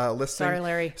lender listening. Sorry,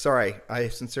 Larry. Sorry. I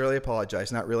sincerely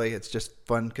apologize. Not really. It's just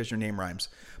fun because your name rhymes.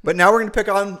 But now we're going to pick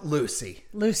on Lucy.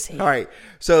 Lucy. All right.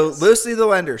 So Lucy the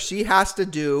lender, she has to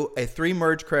do a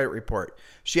 3-merge credit report.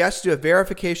 She has to do a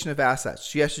verification of assets.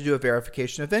 She has to do a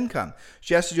verification of income.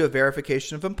 She has to do a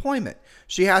verification of employment.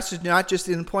 She has to not just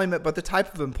the employment, but the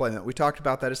type of employment. We talked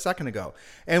about that a second ago.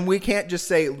 And we can't just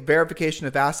say verification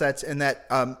of assets and that,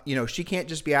 she can't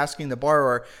just be asking the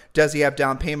borrower, does he have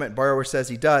down payment? Borrower says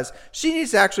he does. She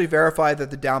needs to actually verify that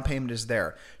the down payment is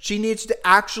there. She needs to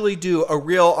actually do a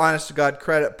real honest to God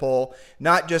credit pull,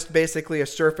 not just basically a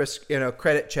surface,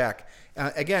 credit check.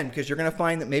 Again, because you're going to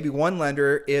find that maybe one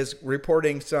lender is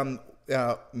reporting some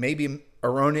maybe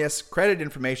erroneous credit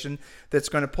information that's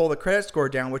going to pull the credit score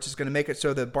down, which is going to make it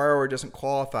so the borrower doesn't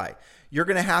qualify. You're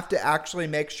going to have to actually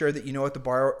make sure that you know what the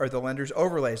borrower or the lender's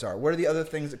overlays are. What are the other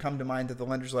things that come to mind that the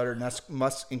lender's letter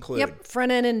must include? Yep,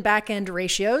 front end and back end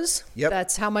ratios. Yep.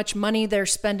 That's how much money they're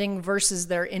spending versus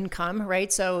their income,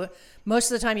 right? So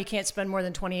most of the time you can't spend more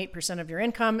than 28% of your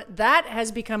income. That has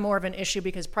become more of an issue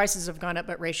because prices have gone up,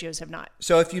 but ratios have not.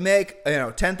 So if you make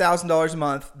 $10,000 a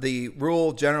month, the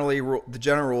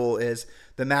general rule is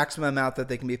the maximum amount that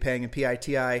they can be paying in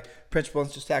PITI, principal,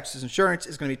 interest, taxes, insurance,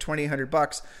 is going to be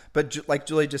 $2,800. But like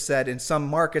Julie just said, in some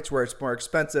markets where it's more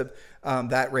expensive,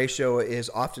 that ratio is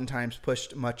oftentimes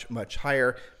pushed much, much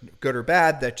higher, good or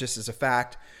bad. That just is a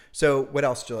fact. So what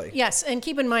else, Julie? Yes, and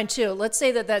keep in mind too, let's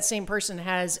say that same person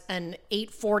has an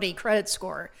 840 credit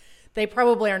score. They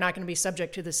probably are not going to be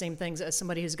subject to the same things as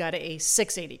somebody who's got a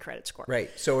 680 credit score. Right.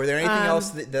 So are there anything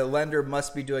else that the lender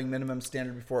must be doing minimum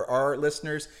standard before our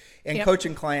listeners and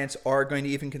coaching clients are going to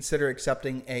even consider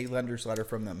accepting a lender's letter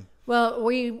from them? Well,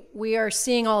 we are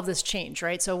seeing all of this change,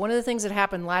 right? So one of the things that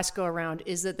happened last go around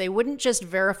is that they wouldn't just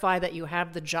verify that you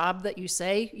have the job that you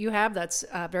say you have. That's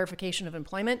verification of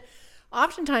employment.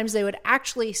 Oftentimes they would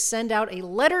actually send out a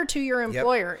letter to your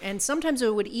employer. Yep. And sometimes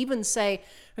it would even say,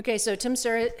 okay, so Tim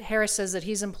Harris says that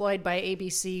he's employed by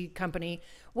ABC company.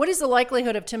 What is the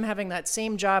likelihood of Tim having that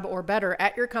same job or better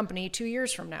at your company 2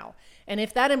 years from now? And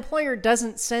if that employer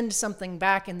doesn't send something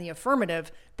back in the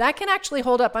affirmative, that can actually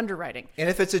hold up underwriting. And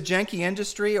if it's a janky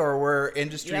industry or where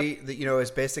industry that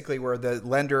is basically where the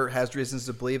lender has reasons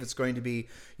to believe it's going to be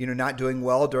not doing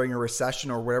well during a recession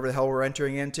or whatever the hell we're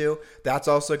entering into, that's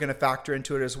also going to factor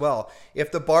into it as well.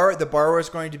 If the borrower is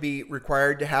going to be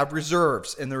required to have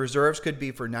reserves, and the reserves could be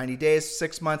for 90 days,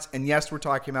 6 months, and yes, we're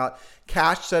talking about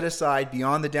cash set aside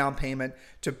beyond the down payment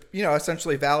to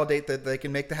essentially validate that they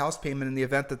can make the house payment in the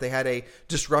event that they had a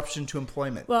disruption to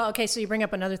employment. Well, okay, so you bring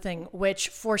up another thing, which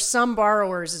for some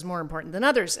borrowers is more important than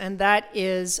others, and that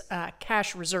is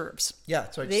cash reserves. Yeah,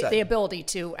 that's what I said. The ability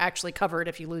to actually cover it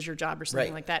if you lose your job or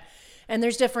something like that. And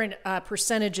there's different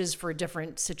percentages for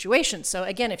different situations. So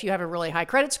again, if you have a really high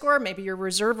credit score, maybe your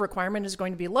reserve requirement is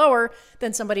going to be lower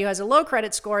than somebody who has a low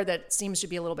credit score that seems to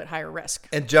be a little bit higher risk.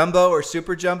 And jumbo or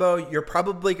super jumbo, you're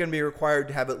probably going to be required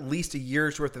to have at least a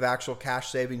year's worth of actual cash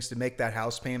savings to make that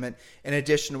house payment, in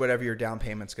addition to whatever your down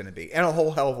payment's going to be, and a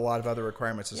whole hell of a lot of other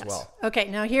requirements as well. Okay,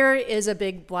 now here is a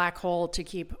big black hole to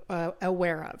keep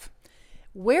aware of.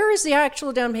 Where is the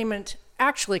actual down payment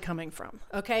actually coming from?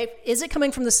 Okay, is it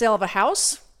coming from the sale of a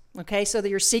house? Okay, so that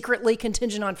you're secretly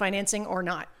contingent on financing or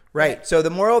not? Right. So the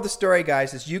moral of the story,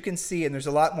 guys, is you can see, and there's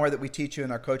a lot more that we teach you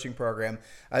in our coaching program.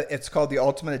 It's called the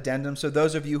Ultimate Addendum. So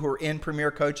those of you who are in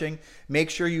Premier Coaching, make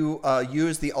sure you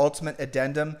use the Ultimate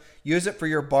Addendum. Use it for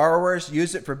your borrowers.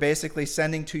 Use it for basically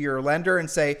sending to your lender and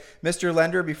say, Mr.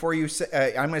 Lender, before you,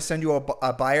 I'm going to send you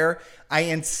a buyer. I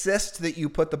insist that you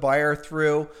put the buyer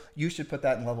through. You should put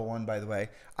that in level 1, by the way.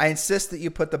 I insist that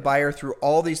you put the buyer through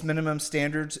all these minimum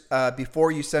standards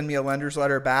before you send me a lender's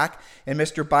letter back. And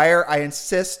Mr. Buyer, I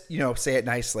insist, say it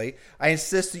nicely. I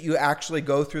insist that you actually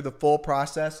go through the full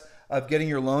process of getting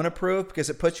your loan approved, because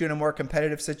it puts you in a more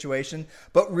competitive situation.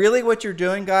 But really what you're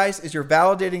doing, guys, is you're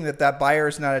validating that buyer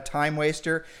is not a time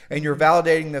waster, and you're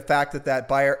validating the fact that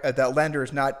buyer, that lender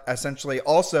is not essentially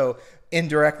also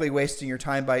indirectly wasting your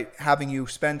time by having you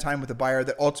spend time with a buyer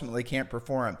that ultimately can't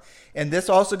perform. And this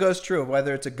also goes true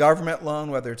whether it's a government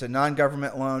loan, whether it's a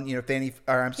non-government loan, it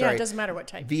doesn't matter what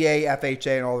type. VA,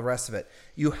 FHA, and all the rest of it.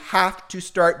 You have to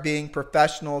start being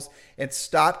professionals and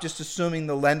stop just assuming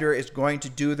the lender is going to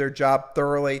do their job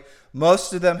thoroughly.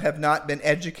 Most of them have not been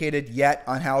educated yet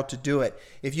on how to do it.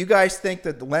 If you guys think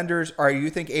that you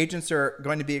think agents are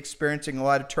going to be experiencing a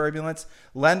lot of turbulence,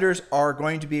 lenders are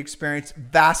going to be experiencing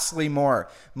vastly more.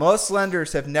 Most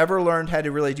lenders have never learned how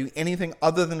to really do anything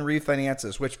other than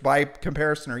refinances, which by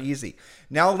comparison are easy.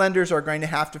 Now lenders are going to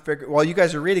have to you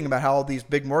guys are reading about how all these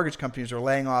big mortgage companies are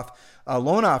laying off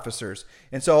loan officers.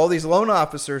 And so all these loan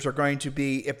officers are going to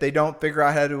be, if they don't figure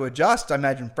out how to adjust, I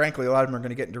imagine, frankly, a lot of them are going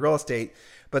to get into real estate,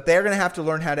 but they're going to have to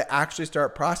learn how to actually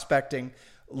start prospecting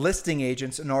listing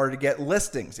agents in order to get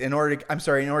listings, in order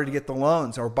to get the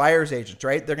loans, or buyer's agents,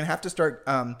 right? They're going to have to start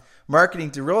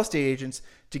marketing to real estate agents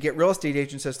to get real estate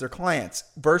agents as their clients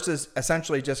versus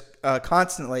essentially just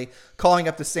constantly calling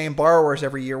up the same borrowers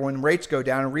every year when rates go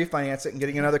down and refinance it and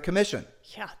getting another commission.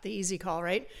 Yeah, the easy call,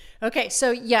 right? Okay,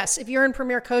 so yes, if you're in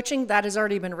Premier Coaching, that has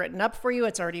already been written up for you.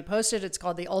 It's already posted. It's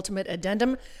called the Ultimate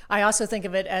Addendum. I also think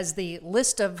of it as the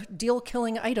list of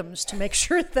deal-killing items to make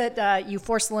sure that you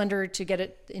force the lender to get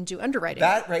it into underwriting.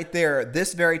 That right there,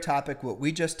 this very topic, what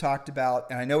we just talked about,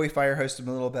 and I know we fire hosted them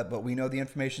a little bit, but we know the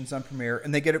information's on Premier,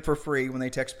 and they get it for free when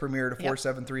they text Premier to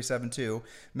 47372.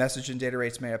 Message and data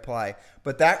rates may apply.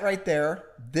 But that right there,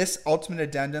 this Ultimate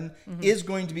Addendum is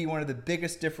going to be one of the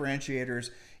biggest differentiators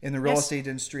in the real estate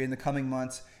industry in the coming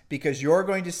months, because you're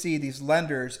going to see these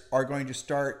lenders are going to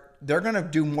start, they're going to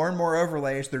do more and more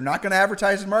overlays. They're not going to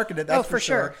advertise and market it. That's for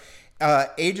sure.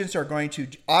 Agents are going to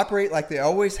operate like they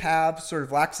always have, sort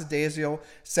of lackadaisical,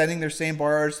 sending their same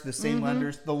borrowers to the same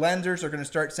lenders. The lenders are going to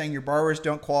start saying your borrowers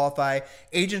don't qualify.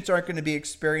 Agents aren't going to be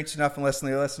experienced enough unless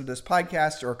they listen to this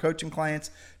podcast or coaching clients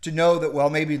to know that,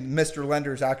 well, maybe Mr.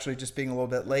 Lender is actually just being a little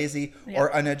bit lazy or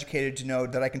uneducated to know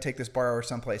that I can take this borrower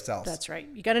someplace else. That's right.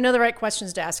 You got to know the right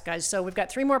questions to ask, guys. So we've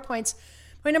got 3 more points.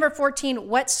 Point number 14,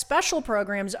 what special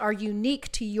programs are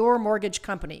unique to your mortgage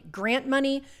company? Grant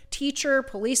money, teacher,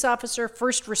 police officer,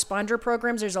 first responder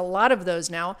programs. There's a lot of those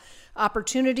now.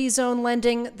 Opportunity zone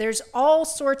lending. There's all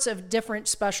sorts of different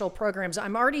special programs.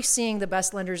 I'm already seeing the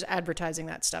best lenders advertising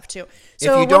that stuff too.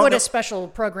 So what would a special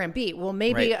program be? Well,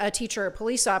 maybe a teacher or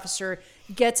police officer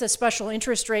gets a special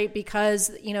interest rate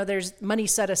because, there's money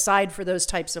set aside for those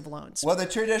types of loans. Well, the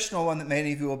traditional one that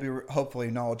many of you will be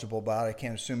hopefully knowledgeable about, I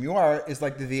can't assume you are, is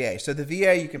like the VA. So the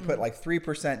VA, you can put like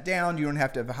 3% down. You don't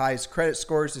have to have the highest credit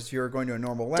scores as you're going to a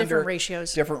normal lender.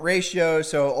 Different ratios.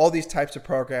 So all these types of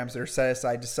programs that are set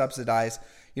aside to subsidize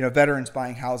veterans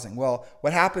buying housing. Well,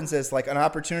 what happens is like an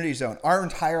opportunity zone. Our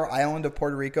entire island of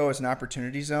Puerto Rico is an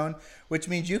opportunity zone, which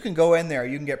means you can go in there,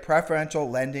 you can get preferential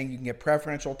lending, you can get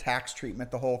preferential tax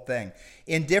treatment, the whole thing.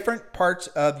 In different parts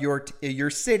of your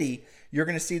city, you're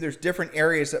going to see there's different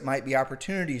areas that might be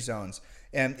opportunity zones.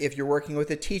 And if you're working with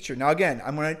a teacher, now again,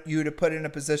 I want you to put in a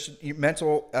position,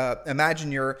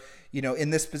 imagine you're, in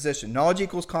this position. Knowledge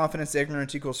equals confidence,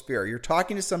 ignorance equals fear. You're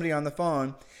talking to somebody on the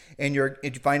phone and you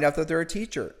find out that they're a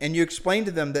teacher. And you explain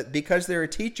to them that because they're a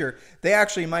teacher, they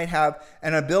actually might have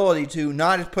an ability to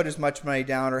not put as much money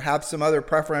down or have some other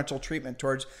preferential treatment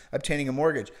towards obtaining a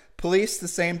mortgage. Police, the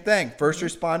same thing. First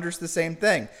responders, the same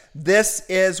thing. This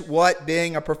is what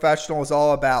being a professional is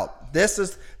all about. This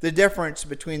is the difference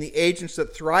between the agents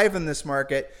that thrive in this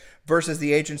market versus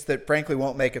the agents that frankly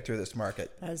won't make it through this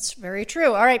market. That's very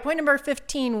true. All right, point number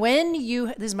 15.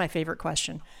 This is my favorite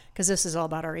question because this is all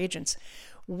about our agents.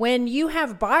 When you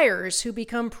have buyers who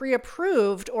become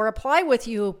pre-approved or apply with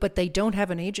you, but they don't have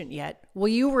an agent yet, will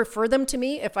you refer them to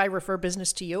me if I refer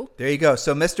business to you? There you go.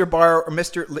 So Mr. Barr or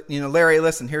Mr. Larry,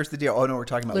 listen, here's the deal. Oh no, we're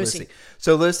talking about Lucy.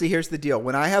 So Lucy, here's the deal.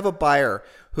 When I have a buyer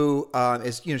who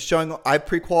is showing, I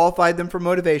pre-qualified them for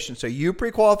motivation. So you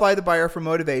pre-qualify the buyer for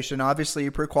motivation. Obviously,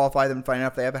 you pre-qualify them, find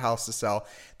out if they have a house to sell.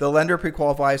 The lender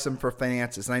pre-qualifies them for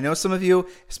finances. And I know some of you,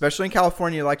 especially in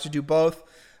California, like to do both.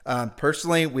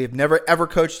 Personally, we've never ever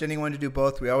coached anyone to do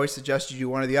both. We always suggest you do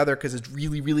one or the other because it's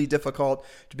really, really difficult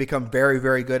to become very,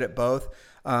 very good at both.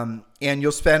 And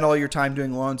you'll spend all your time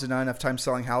doing loans and not enough time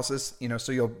selling houses,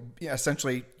 so you'll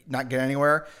essentially not get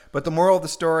anywhere. But the moral of the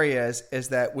story is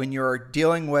that when you're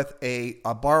dealing with a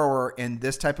borrower in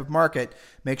this type of market,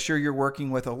 make sure you're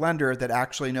working with a lender that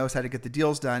actually knows how to get the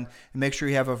deals done, and make sure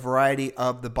you have a variety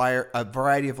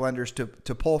of lenders to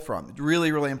pull from. It's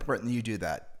really, really important that you do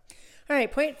that. All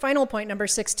right, final point number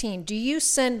 16. Do you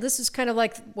send, this is kind of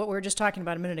like what we were just talking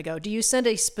about a minute ago, do you send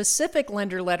a specific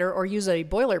lender letter or use a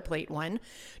boilerplate one?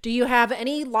 Do you have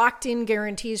any locked-in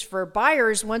guarantees for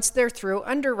buyers once they're through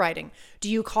underwriting? Do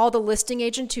you call the listing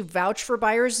agent to vouch for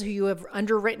buyers who you have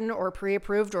underwritten or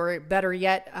pre-approved or better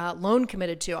yet, loan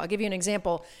committed to? I'll give you an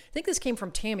example. I think this came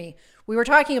from Tammy. We were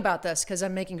talking about this because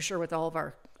I'm making sure with all of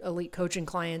our elite coaching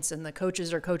clients and the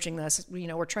coaches are coaching this,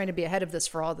 we're trying to be ahead of this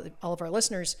for all of our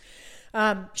listeners.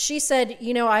 She said,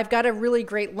 I've got a really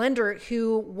great lender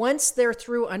who, once they're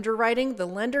through underwriting, the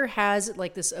lender has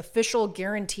like this official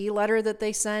guarantee letter that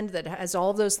they send that has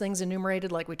all of those things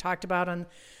enumerated, like we talked about on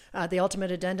the ultimate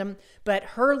addendum. But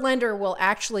her lender will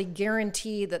actually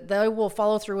guarantee that they will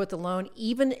follow through with the loan,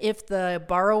 even if the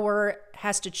borrower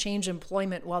has to change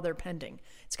employment while they're pending.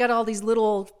 It's got all these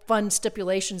little fun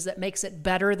stipulations that makes it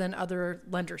better than other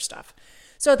lender stuff.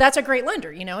 So that's a great lender,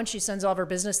 and she sends all of her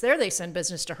business there. They send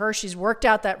business to her. She's worked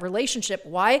out that relationship.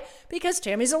 Why? Because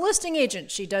Tammy's a listing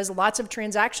agent. She does lots of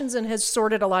transactions and has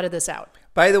sorted a lot of this out.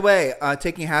 By the way,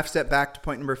 taking a half step back to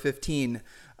point number 15,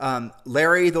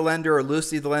 Larry the lender or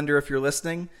Lucy the lender, if you're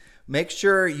listening, make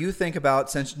sure you think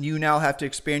about, since you now have to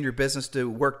expand your business to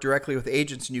work directly with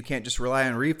agents and you can't just rely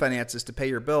on refinances to pay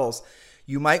your bills,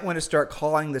 you might want to start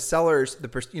calling the sellers, the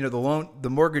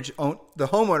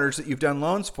homeowners that you've done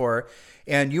loans for,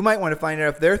 and you might want to find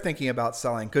out if they're thinking about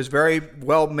selling, because very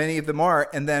well many of them are.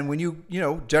 And then when you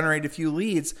generate a few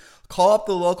leads, call up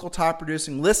the local top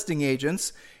producing listing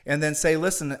agents and then say,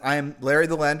 listen, I'm Larry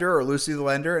the lender or Lucy the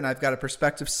lender, and I've got a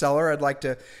prospective seller. I'd like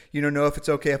to know if it's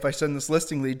okay if I send this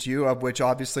listing lead to you, of which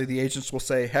obviously the agents will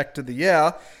say heck to the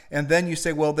yeah. And then you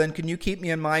say, well, then can you keep me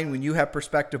in mind when you have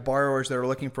prospective borrowers that are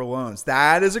looking for loans?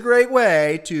 That is a great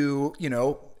way to,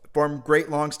 form great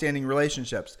long-standing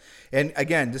relationships. And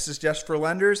again, this is just for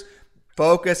lenders.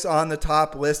 Focus on the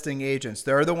top listing agents.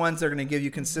 They're the ones that are going to give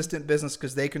you consistent business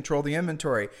because they control the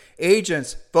inventory.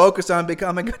 Agents, focus on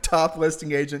becoming a top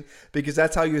listing agent because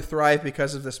that's how you thrive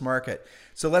because of this market.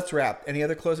 So let's wrap. Any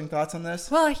other closing thoughts on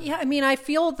this? Well, yeah, I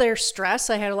feel their stress.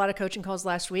 I had a lot of coaching calls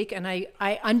last week, and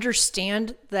I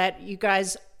understand that you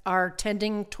guys are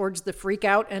tending towards the freak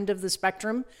out end of the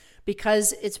spectrum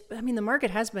because the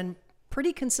market has been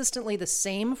pretty consistently the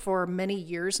same for many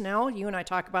years now. You and I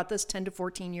talk about this 10 to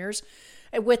 14 years,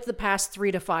 with the past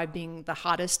 3 to 5 being the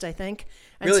hottest, I think.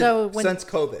 And really, so since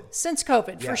COVID. Since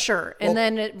COVID, yeah, for sure. And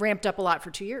then it ramped up a lot for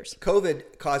 2 years.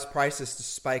 COVID caused prices to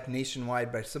spike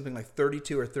nationwide by something like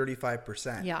 32 or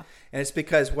 35%. Yeah. And it's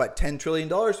because, $10 trillion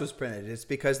was printed. It's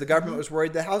because the government was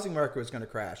worried the housing market was going to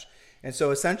crash. And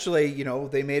so essentially,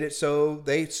 they made it so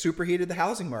they superheated the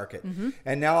housing market. Mm-hmm.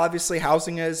 And now obviously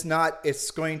housing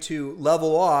it's going to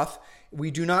level off. We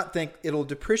do not think it'll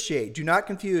depreciate. Do not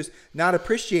confuse not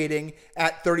appreciating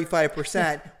at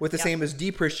 35% with the same as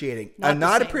depreciating.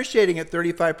 Not appreciating at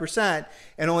 35%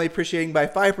 and only appreciating by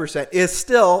 5% is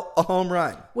still a home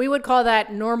run. We would call that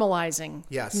normalizing,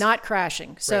 yes, not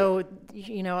crashing. So,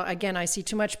 again, I see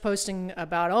too much posting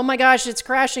about, oh my gosh, it's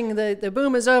crashing. The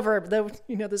boom is over.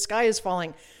 The sky is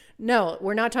falling. No,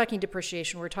 we're not talking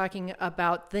depreciation. We're talking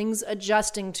about things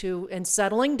adjusting to and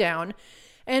settling down.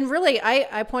 And really,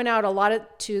 I point out a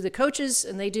lot to the coaches,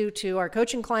 and they do to our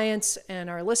coaching clients and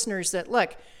our listeners, that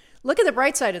look at the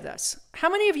bright side of this. How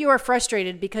many of you are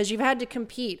frustrated because you've had to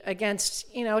compete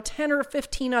against 10 or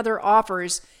 15 other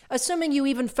offers, assuming you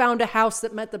even found a house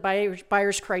that met the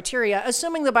buyer's criteria,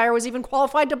 assuming the buyer was even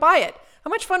qualified to buy it? How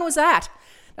much fun was that?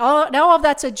 Now all of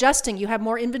that's adjusting. You have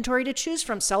more inventory to choose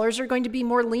from. Sellers are going to be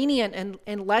more lenient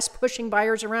and less pushing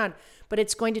buyers around. But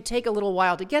it's going to take a little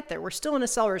while to get there. We're still in a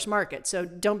seller's market, so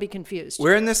don't be confused.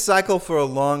 We're in this cycle for a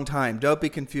long time. Don't be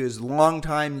confused. Long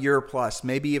time, year plus,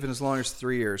 maybe even as long as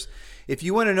 3 years. If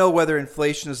you want to know whether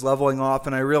inflation is leveling off,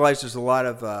 and I realize there's a lot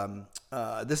of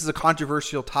this is a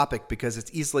controversial topic because it's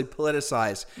easily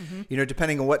politicized,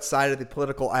 depending on what side of the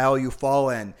political aisle you fall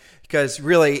in. Because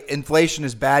really, inflation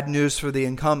is bad news for the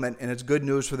incumbent, and it's good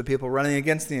news for the people running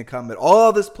against the incumbent.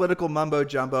 All this political mumbo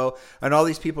jumbo and all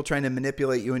these people trying to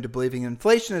manipulate you into believing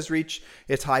inflation has reached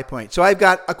its high point. So I've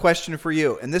got a question for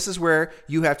you, and this is where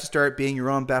you have to start being your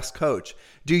own best coach.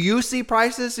 Do you see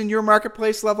prices in your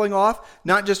marketplace leveling off,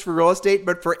 not just for real estate,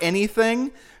 but for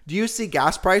anything? Do you see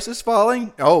gas prices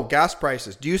falling? Oh, gas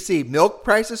prices. Do you see milk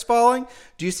prices falling?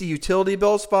 Do you see utility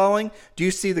bills falling? Do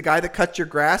you see the guy that cuts your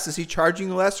grass? Is he charging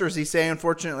you less, or is he saying,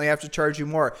 unfortunately, I have to charge you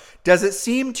more? Does it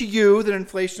seem to you that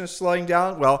inflation is slowing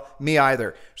down? Well, me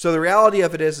either. So the reality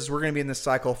of it is we're going to be in this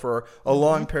cycle for a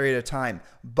long period of time.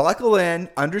 Buckle in,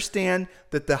 understand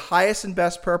that the highest and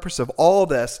best purpose of all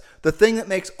this, the thing that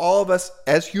makes all of us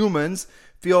as humans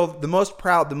feel the most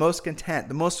proud, the most content,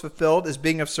 the most fulfilled, is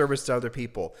being of service to other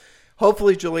people.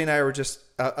 Hopefully, Julie and I were just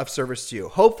of service to you.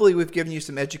 Hopefully, we've given you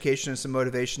some education and some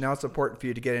motivation. Now it's important for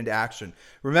you to get into action.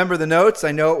 Remember, the notes,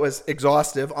 I know it was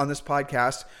exhaustive on this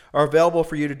podcast, are available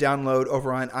for you to download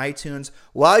over on iTunes.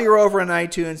 While you're over on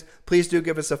iTunes, please do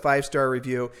give us a 5-star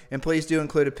review, and please do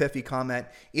include a pithy comment.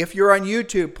 If you're on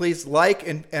YouTube, please like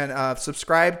and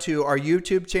subscribe to our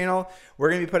YouTube channel. We're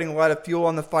going to be putting a lot of fuel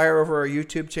on the fire over our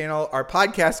YouTube channel. Our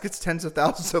podcast gets tens of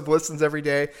thousands of listens every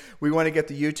day. We want to get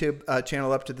the YouTube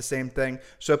channel up to the same thing.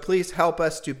 So please help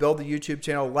us to build the YouTube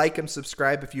channel. Like and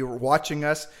subscribe if you're watching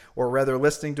us, or rather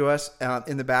listening to us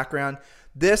in the background.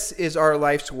 This is our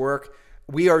life's work.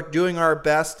 We are doing our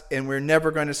best, and we're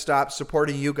never going to stop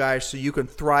supporting you guys so you can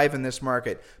thrive in this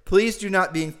market. Please do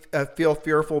not feel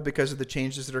fearful because of the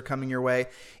changes that are coming your way.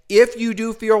 If you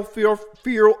do feel fearful,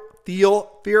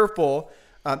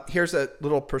 here's a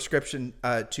little prescription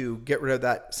to get rid of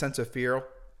that sense of fear.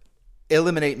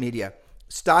 Eliminate media.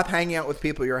 Stop hanging out with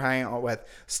people you're hanging out with.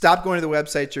 Stop going to the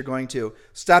websites you're going to.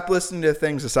 Stop listening to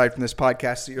things aside from this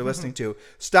podcast that you're listening to.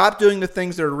 Stop doing the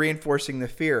things that are reinforcing the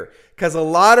fear, because a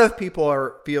lot of people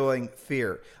are feeling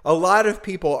fear. A lot of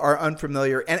people are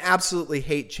unfamiliar and absolutely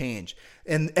hate change,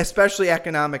 and especially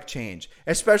economic change,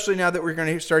 especially now that we're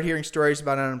going to start hearing stories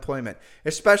about unemployment,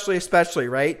 especially,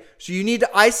 right? So you need to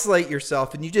isolate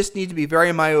yourself, and you just need to be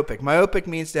very myopic. Myopic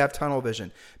means to have tunnel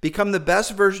vision. Become the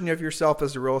best version of yourself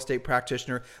as a real estate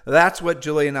practitioner. That's what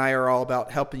Julie and I are all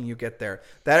about, helping you get there.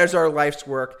 That is our life's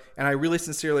work, and I really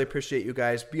sincerely appreciate you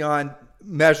guys beyond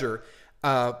measure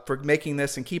for making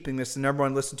this and keeping this the number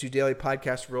one listened to daily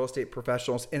podcast for real estate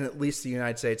professionals in at least the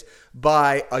United States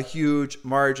by a huge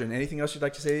margin. Anything else you'd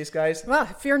like to say to these guys? Well,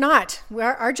 fear not.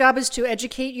 Our job is to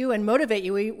educate you and motivate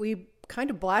you. We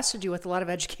kind of blasted you with a lot of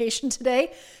education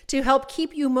today to help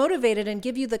keep you motivated and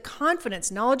give you the confidence.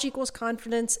 Knowledge equals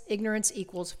confidence. Ignorance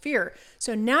equals fear.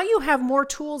 So now you have more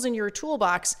tools in your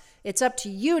toolbox. It's up to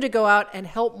you to go out and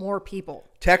help more people.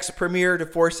 Text Premier to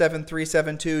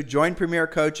 47372. Join Premier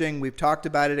Coaching. We've talked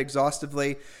about it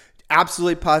exhaustively.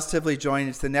 Absolutely, positively join.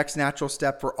 It's the next natural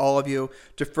step for all of you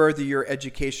to further your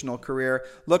educational career.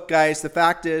 Look, guys, the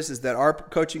fact is that our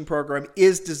coaching program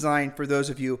is designed for those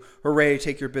of you who are ready to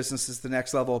take your businesses to the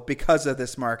next level because of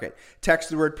this market.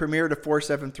 Text the word Premier to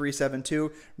 47372.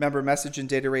 Remember, message and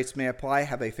data rates may apply.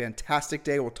 Have a fantastic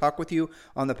day. We'll talk with you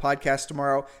on the podcast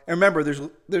tomorrow. And remember,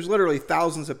 there's literally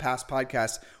thousands of past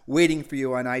podcasts waiting for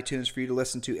you on iTunes for you to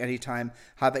listen to anytime.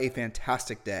 Have a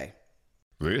fantastic day.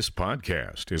 This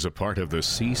podcast is a part of the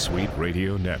C-Suite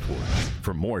Radio Network.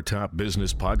 For more top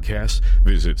business podcasts,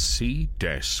 visit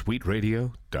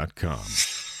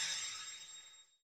c-suiteradio.com.